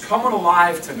scriptures just coming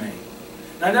alive to me.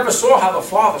 And I never saw how the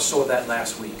Father saw that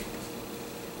last week.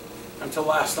 Until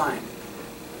last night.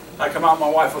 I come out, my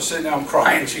wife was sitting there, I'm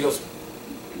crying. She goes,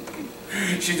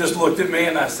 she just looked at me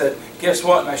and I said, guess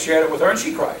what? And I shared it with her and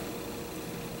she cried.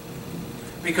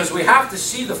 Because we have to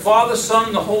see the Father, Son,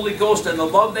 and the Holy Ghost and the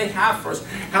love they have for us.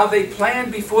 How they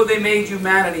planned before they made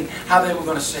humanity, how they were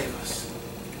going to save us.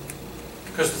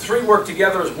 Because the three work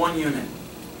together as one unit.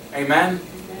 Amen?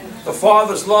 The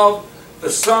Father's love,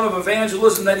 the Son of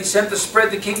evangelism that He sent to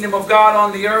spread the kingdom of God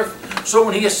on the earth. So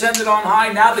when He ascended on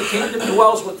high, now the kingdom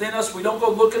dwells within us. We don't go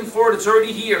looking for it, it's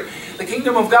already here. The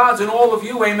kingdom of God's in all of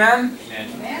you. Amen?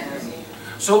 Amen.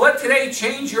 So let today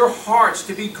change your hearts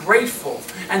to be grateful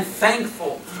and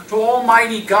thankful to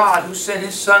Almighty God who sent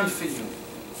His Son for you.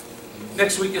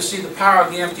 Next week you'll see the power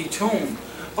of the empty tomb.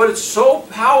 But it's so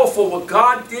powerful what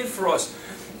God did for us.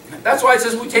 That's why it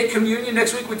says we take communion.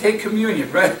 Next week we take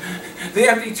communion, right? The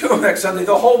empty tomb next Sunday,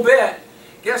 the whole bit.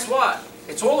 Guess what?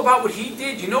 It's all about what He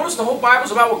did. You notice the whole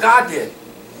Bible's about what God did.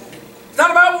 It's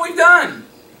not about what we've done.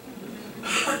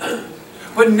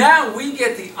 But now we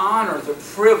get the honor, the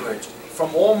privilege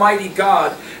from Almighty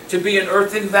God to be an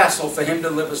earthen vessel for Him to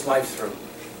live His life through.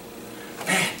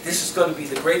 Man, this is going to be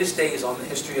the greatest days on the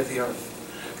history of the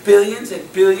earth. Billions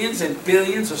and billions and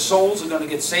billions of souls are going to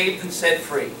get saved and set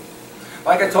free.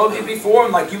 Like I told you before,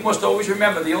 and like you must always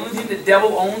remember, the only thing the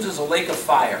devil owns is a lake of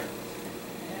fire.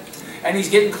 And he's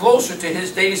getting closer to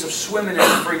his days of swimming in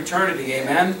it for eternity.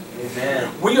 Amen?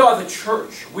 Amen. We are the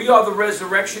church. We are the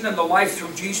resurrection and the life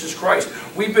through Jesus Christ.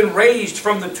 We've been raised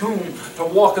from the tomb to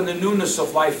walk in the newness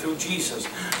of life through Jesus.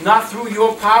 Not through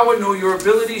your power, nor your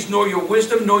abilities, nor your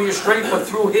wisdom, nor your strength, but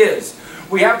through His.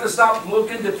 We have to stop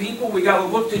looking to people. We got to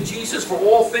look to Jesus for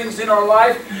all things in our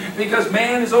life, because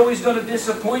man is always going to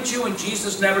disappoint you and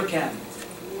Jesus never can.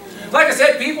 Like I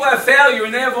said, people have failure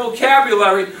in their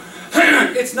vocabulary.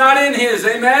 It's not in His.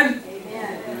 Amen?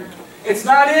 Amen. It's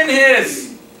not in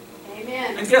His.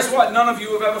 Amen. And guess what? None of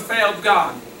you have ever failed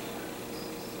God.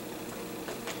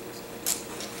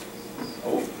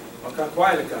 Oh, look how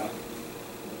quiet it got.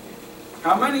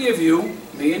 How many of you,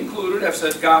 me included, have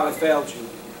said, God, I failed you?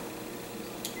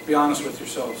 Be honest with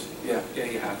yourselves. Yeah,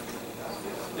 you have.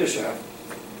 Yes, you have.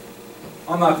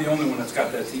 I'm not the only one that's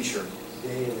got that t-shirt.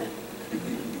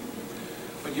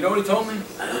 But you know what He told me?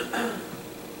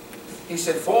 He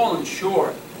said, falling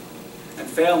short and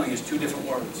failing is two different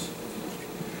words.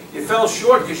 You fell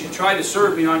short because you tried to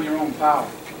serve me on your own power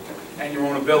and your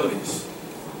own abilities.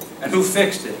 And who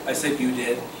fixed it? I said, you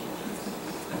did.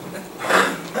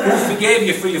 Who forgave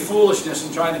you for your foolishness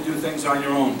and trying to do things on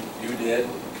your own? You did.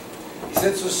 He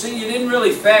said, so see, you didn't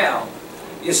really fail.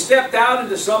 You stepped out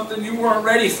into something you weren't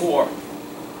ready for.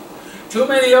 Too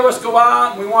many of us go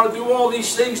out and we want to do all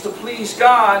these things to please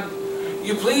God.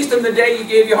 You pleased Him the day you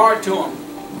gave your heart to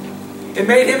Him. It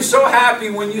made Him so happy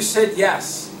when you said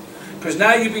yes. Because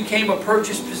now you became a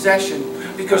purchased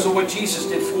possession because of what Jesus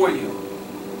did for you.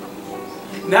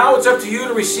 Now it's up to you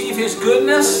to receive His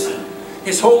goodness,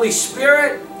 His Holy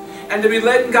Spirit, and to be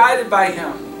led and guided by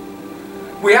Him.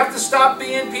 We have to stop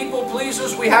being people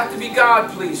pleasers. We have to be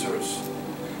God pleasers.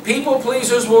 People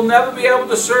pleasers will never be able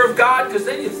to serve God because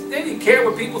they didn't care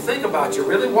what people think about you.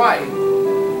 Really? Why?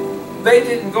 They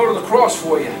didn't go to the cross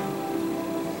for you.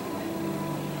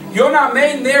 You're not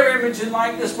made in their image and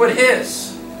likeness, but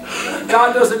His.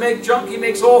 God doesn't make junk. He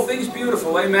makes all things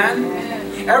beautiful. Amen?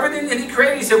 Amen. Everything that He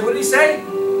created, He said, what did He say?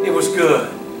 It was good.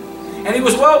 And He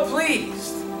was well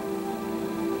pleased.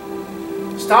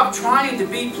 Stop trying to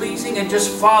be pleasing and just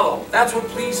follow. That's what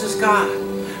pleases God.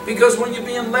 Because when you're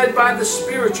being led by the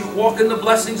Spirit, you walk in the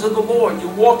blessings of the Lord. You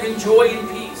walk in joy and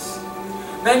peace.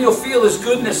 Then you'll feel His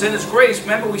goodness and His grace.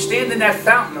 Remember, we stand in that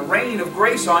fountain, a rain of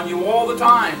grace on you all the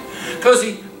time. Because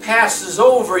He passes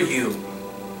over you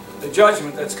the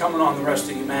judgment that's coming on the rest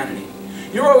of humanity.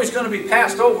 You're always going to be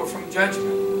passed over from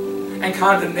judgment and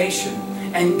condemnation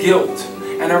and guilt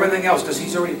and everything else, because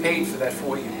He's already paid for that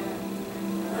for you.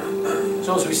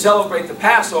 So as we celebrate the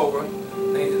Passover,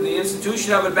 the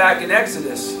institution of it back in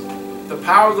Exodus, the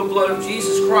power of the blood of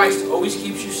Jesus Christ always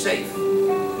keeps you safe.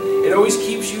 It always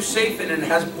keeps you safe, and it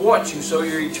has bought you, so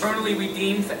you're eternally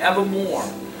redeemed forevermore.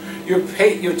 Your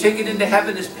ticket into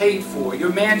heaven is paid for.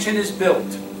 Your mansion is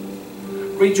built.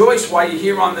 Rejoice while you're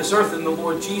here on this earth in the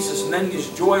Lord Jesus, and then His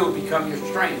joy will become your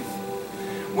strength.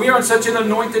 We are in such an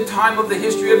anointed time of the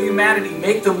history of humanity.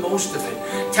 Make the most of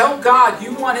it. Tell God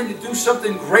you want Him to do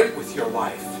something great with your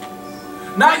life.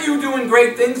 Not you doing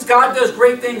great things. God does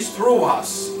great things through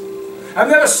us. I've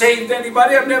never saved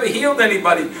anybody. I've never healed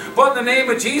anybody. But in the name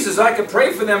of Jesus, I can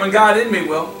pray for them, and God in me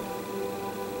will.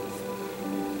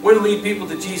 We're to lead people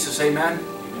to Jesus. Amen.